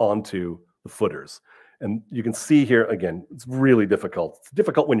onto the footers. And you can see here, again, it's really difficult. It's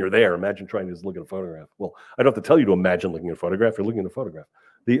difficult when you're there. Imagine trying to just look at a photograph. Well, I don't have to tell you to imagine looking at a photograph. You're looking at a photograph.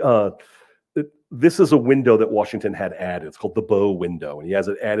 This is a window that Washington had added. It's called the bow window, and he has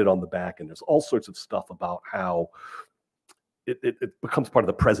it added on the back. And there's all sorts of stuff about how it becomes part of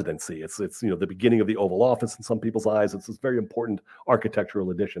the presidency. It's the beginning of the Oval Office in some people's eyes. It's this very important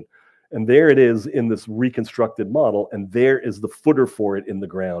architectural addition. And there it is in this reconstructed model, and there is the footer for it in the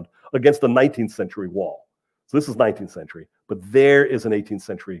ground against the 19th century wall. So this is 19th century, but there is an 18th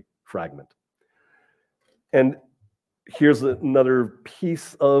century fragment. And here's another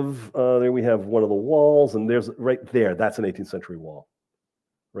piece of, there we have one of the walls, and there's right there, that's an 18th century wall,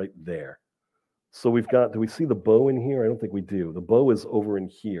 right there. So we've got, do we see the bow in here? I don't think we do. The bow is over in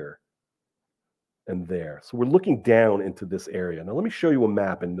here and there. So we're looking down into this area. Now let me show you a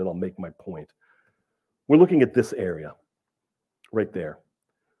map and then I'll make my point. We're looking at this area right there.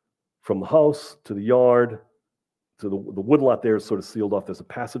 From the house to the yard to the woodlot there is sort of sealed off. There's a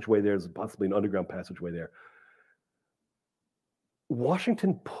passageway there. There's possibly an underground passageway there.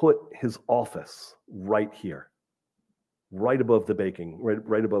 Washington put his office right here, right above the baking,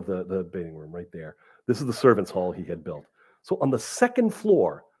 right above the bathing room, right there. This is the servants' hall he had built. So on the second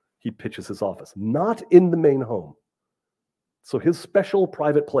floor, he pitches his office, not in the main home. So his special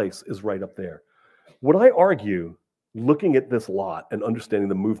private place is right up there. What I argue, looking at this lot and understanding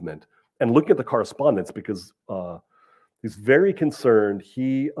the movement and looking at the correspondence, because he's very concerned,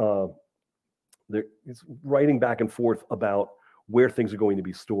 he's writing back and forth about where things are going to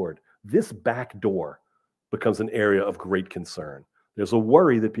be stored. This back door becomes an area of great concern. There's a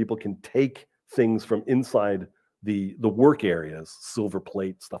worry that people can take things from inside the work areas, silver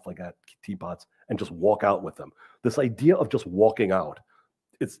plate, stuff like that, teapots, and just walk out with them. This idea of just walking out,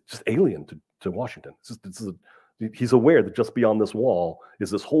 it's just alien to Washington. He's aware that just beyond this wall is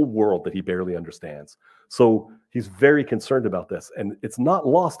this whole world that he barely understands. So he's very concerned about this. And it's not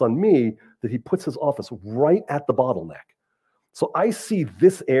lost on me that he puts his office right at the bottleneck. So I see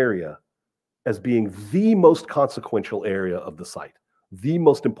this area as being the most consequential area of the site, the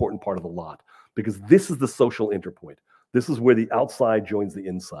most important part of the lot, because this is the social interpoint. This is where the outside joins the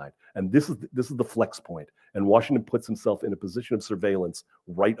inside. And this is the flex point. And Washington puts himself in a position of surveillance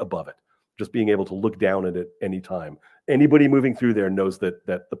right above it, just being able to look down at it any time. Anybody moving through there knows that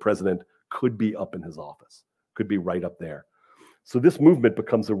the president could be up in his office, could be right up there. So this movement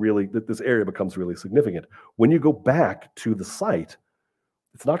becomes this area becomes really significant. When you go back to the site,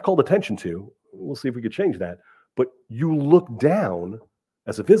 it's not called attention to. We'll see if we could change that. But you look down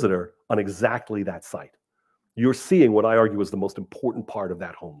as a visitor on exactly that site. You're seeing what I argue is the most important part of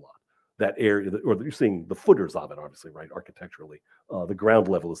that home lot, that area, or you're seeing the footers of it, obviously, right, architecturally. The ground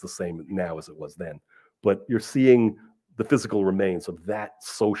level is the same now as it was then. But you're seeing the physical remains of that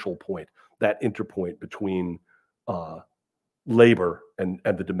social point, that interpoint between labor and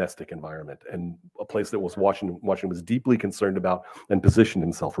the domestic environment, and a place that Washington was deeply concerned about and positioned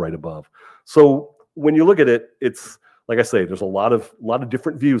himself right above. So when you look at it, it's like I say, there's a lot of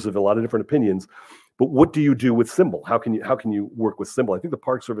different views of a lot of different opinions. But what do you do with symbol? How can you work with symbol? I think the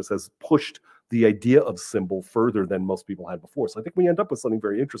Park Service has pushed the idea of symbol further than most people had before. So I think we end up with something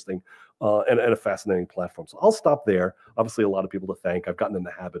very interesting and a fascinating platform. So I'll stop there. Obviously, a lot of people to thank. I've gotten in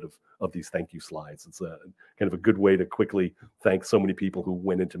the habit of these thank you slides. It's a kind of a good way to quickly thank so many people who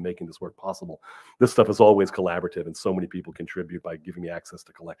went into making this work possible. This stuff is always collaborative, and so many people contribute by giving me access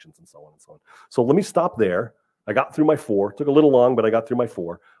to collections and so on and so on. So let me stop there. I got through my 4. Took a little long, but I got through my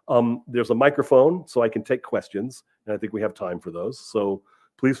 4. There's a microphone, so I can take questions, and I think we have time for those. So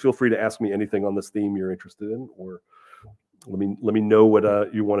please feel free to ask me anything on this theme you're interested in, or let me know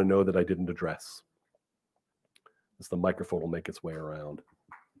what you want to know that I didn't address. The microphone will make its way around.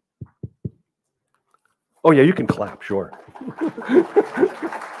 Oh yeah, you can clap, sure.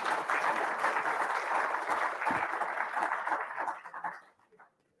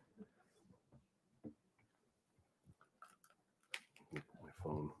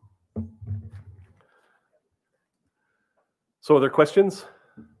 So are there questions?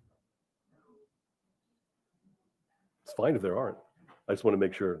 It's fine if there aren't. I just want to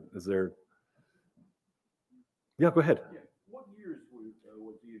make sure. Is there? Yeah, go ahead. Yeah. What years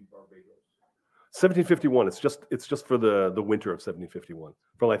was he in Barbados? 1751. It's just for the winter of 1751,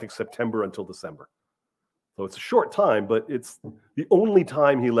 from I think September until December. So it's a short time, but it's the only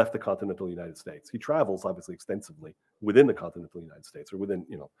time he left the continental United States. He travels obviously extensively within the continental United States, or within,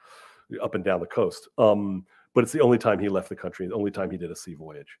 up and down the coast. But it's the only time he left the country, the only time he did a sea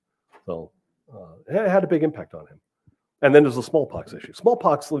voyage. So it had a big impact on him. And then there's the smallpox issue.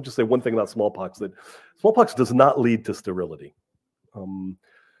 Smallpox, let me just say one thing about smallpox, that smallpox does not lead to sterility.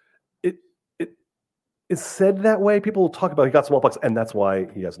 It is said that way. People will talk about he got smallpox and that's why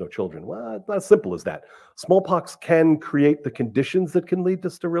he has no children. Well, it's not as simple as that. Smallpox can create the conditions that can lead to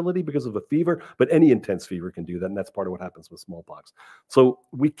sterility because of a fever, but any intense fever can do that, and that's part of what happens with smallpox. So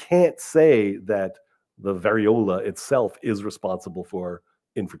we can't say that the variola itself is responsible for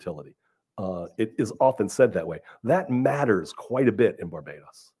infertility. It is often said that way. That matters quite a bit in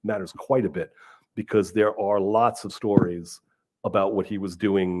Barbados. Matters quite a bit because there are lots of stories about what he was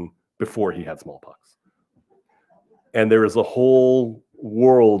doing before he had smallpox. And there is a whole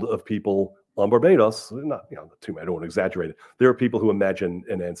world of people on Barbados, not, I don't want to exaggerate it. There are people who imagine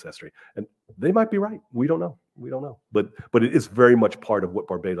an ancestry, and they might be right. We don't know. But it is very much part of what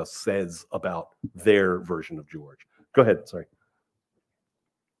Barbados says about their version of George. Go ahead, sorry.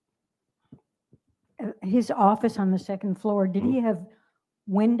 His office on the second floor, did he have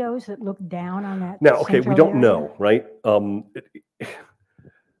windows that looked down on that? Now, okay, we don't know, right?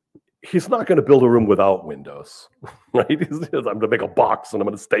 He's not going to build a room without windows, right? I'm going to make a box and I'm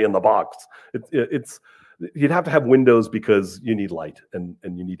going to stay in the box. You'd have to have windows because you need light and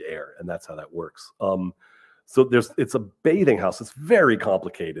you need air, and that's how that works. So it's a bathing house. It's very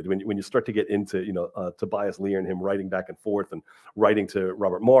complicated when you start to get into, Tobias Lear and him writing back and forth and writing to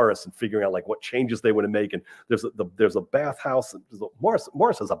Robert Morris and figuring out like what changes they want to make. And there's a bathhouse.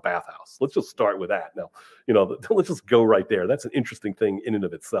 Morris has a bathhouse. Let's just start with that. Now, let's just go right there. That's an interesting thing in and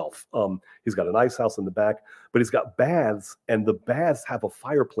of itself. He's got an ice house in the back, but he's got baths, and the baths have a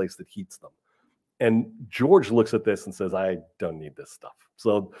fireplace that heats them. And George looks at this and says, I don't need this stuff.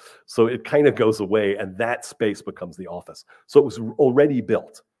 So it kind of goes away, and that space becomes the office. So it was already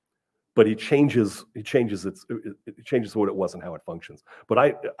built, but he changes what it was and how it functions. But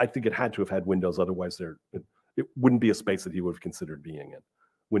I think it had to have had windows, otherwise it wouldn't be a space that he would have considered being in.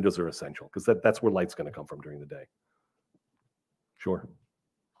 Windows are essential because that's where light's going to come from during the day. Sure.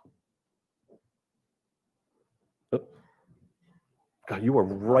 God, you are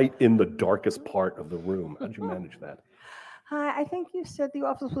right in the darkest part of the room. How'd you manage that? Hi, I think you said the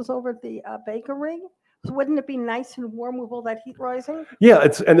office was over at the bakery. So wouldn't it be nice and warm with all that heat rising? Yeah,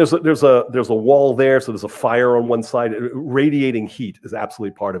 there's a wall there, so there's a fire on one side. Radiating heat is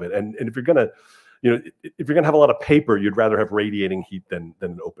absolutely part of it. And if you're gonna have a lot of paper, you'd rather have radiating heat than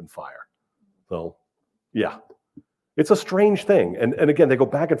an open fire. So, yeah. It's a strange thing. And again, they go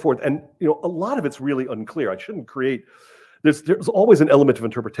back and forth. And a lot of it's really unclear. I shouldn't create. There's always an element of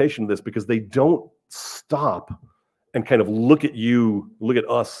interpretation of this because they don't stop and kind of look at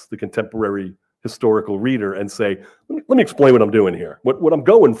us, the contemporary historical reader, and say, let me explain what I'm doing here, what I'm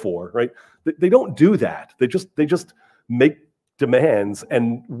going for, right? They don't do that. They just make demands,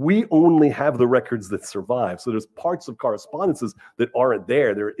 and we only have the records that survive. So there's parts of correspondences that aren't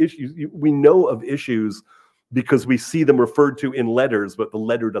there. There are issues. We know of issues because we see them referred to in letters, but the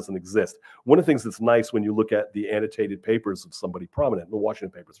letter doesn't exist. One of the things that's nice when you look at the annotated papers of somebody prominent, the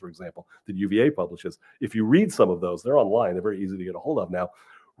Washington papers, for example, that UVA publishes, if you read some of those, they're online, they're very easy to get a hold of now.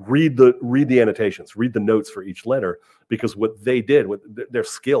 Read the annotations, read the notes for each letter, because what they did, with their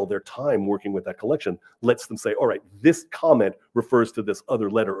skill, their time working with that collection, lets them say, all right, this comment refers to this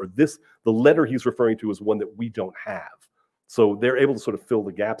other letter, or the letter he's referring to is one that we don't have. So they're able to sort of fill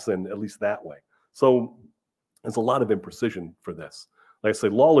the gaps in, at least that way. So there's a lot of imprecision for this. Like I say,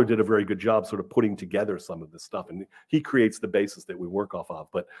 Lawler did a very good job sort of putting together some of this stuff, and he creates the basis that we work off of.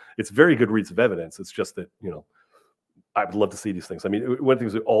 But it's very good reads of evidence. It's just that, I would love to see these things. I mean, one of the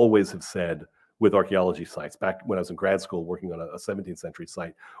things we always have said with archaeology sites, back when I was in grad school working on a 17th century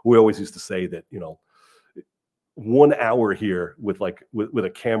site, we always used to say that, 1 hour here with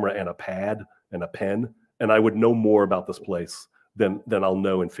a camera and a pad and a pen, and I would know more about this place than I'll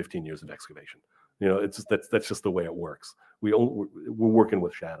know in 15 years of excavation. It's just, that's just the way it works. We're working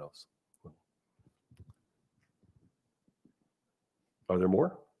with shadows. Are there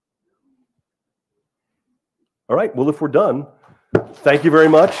more? All right. Well, if we're done, thank you very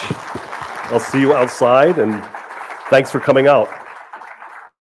much. I'll see you outside, and thanks for coming out.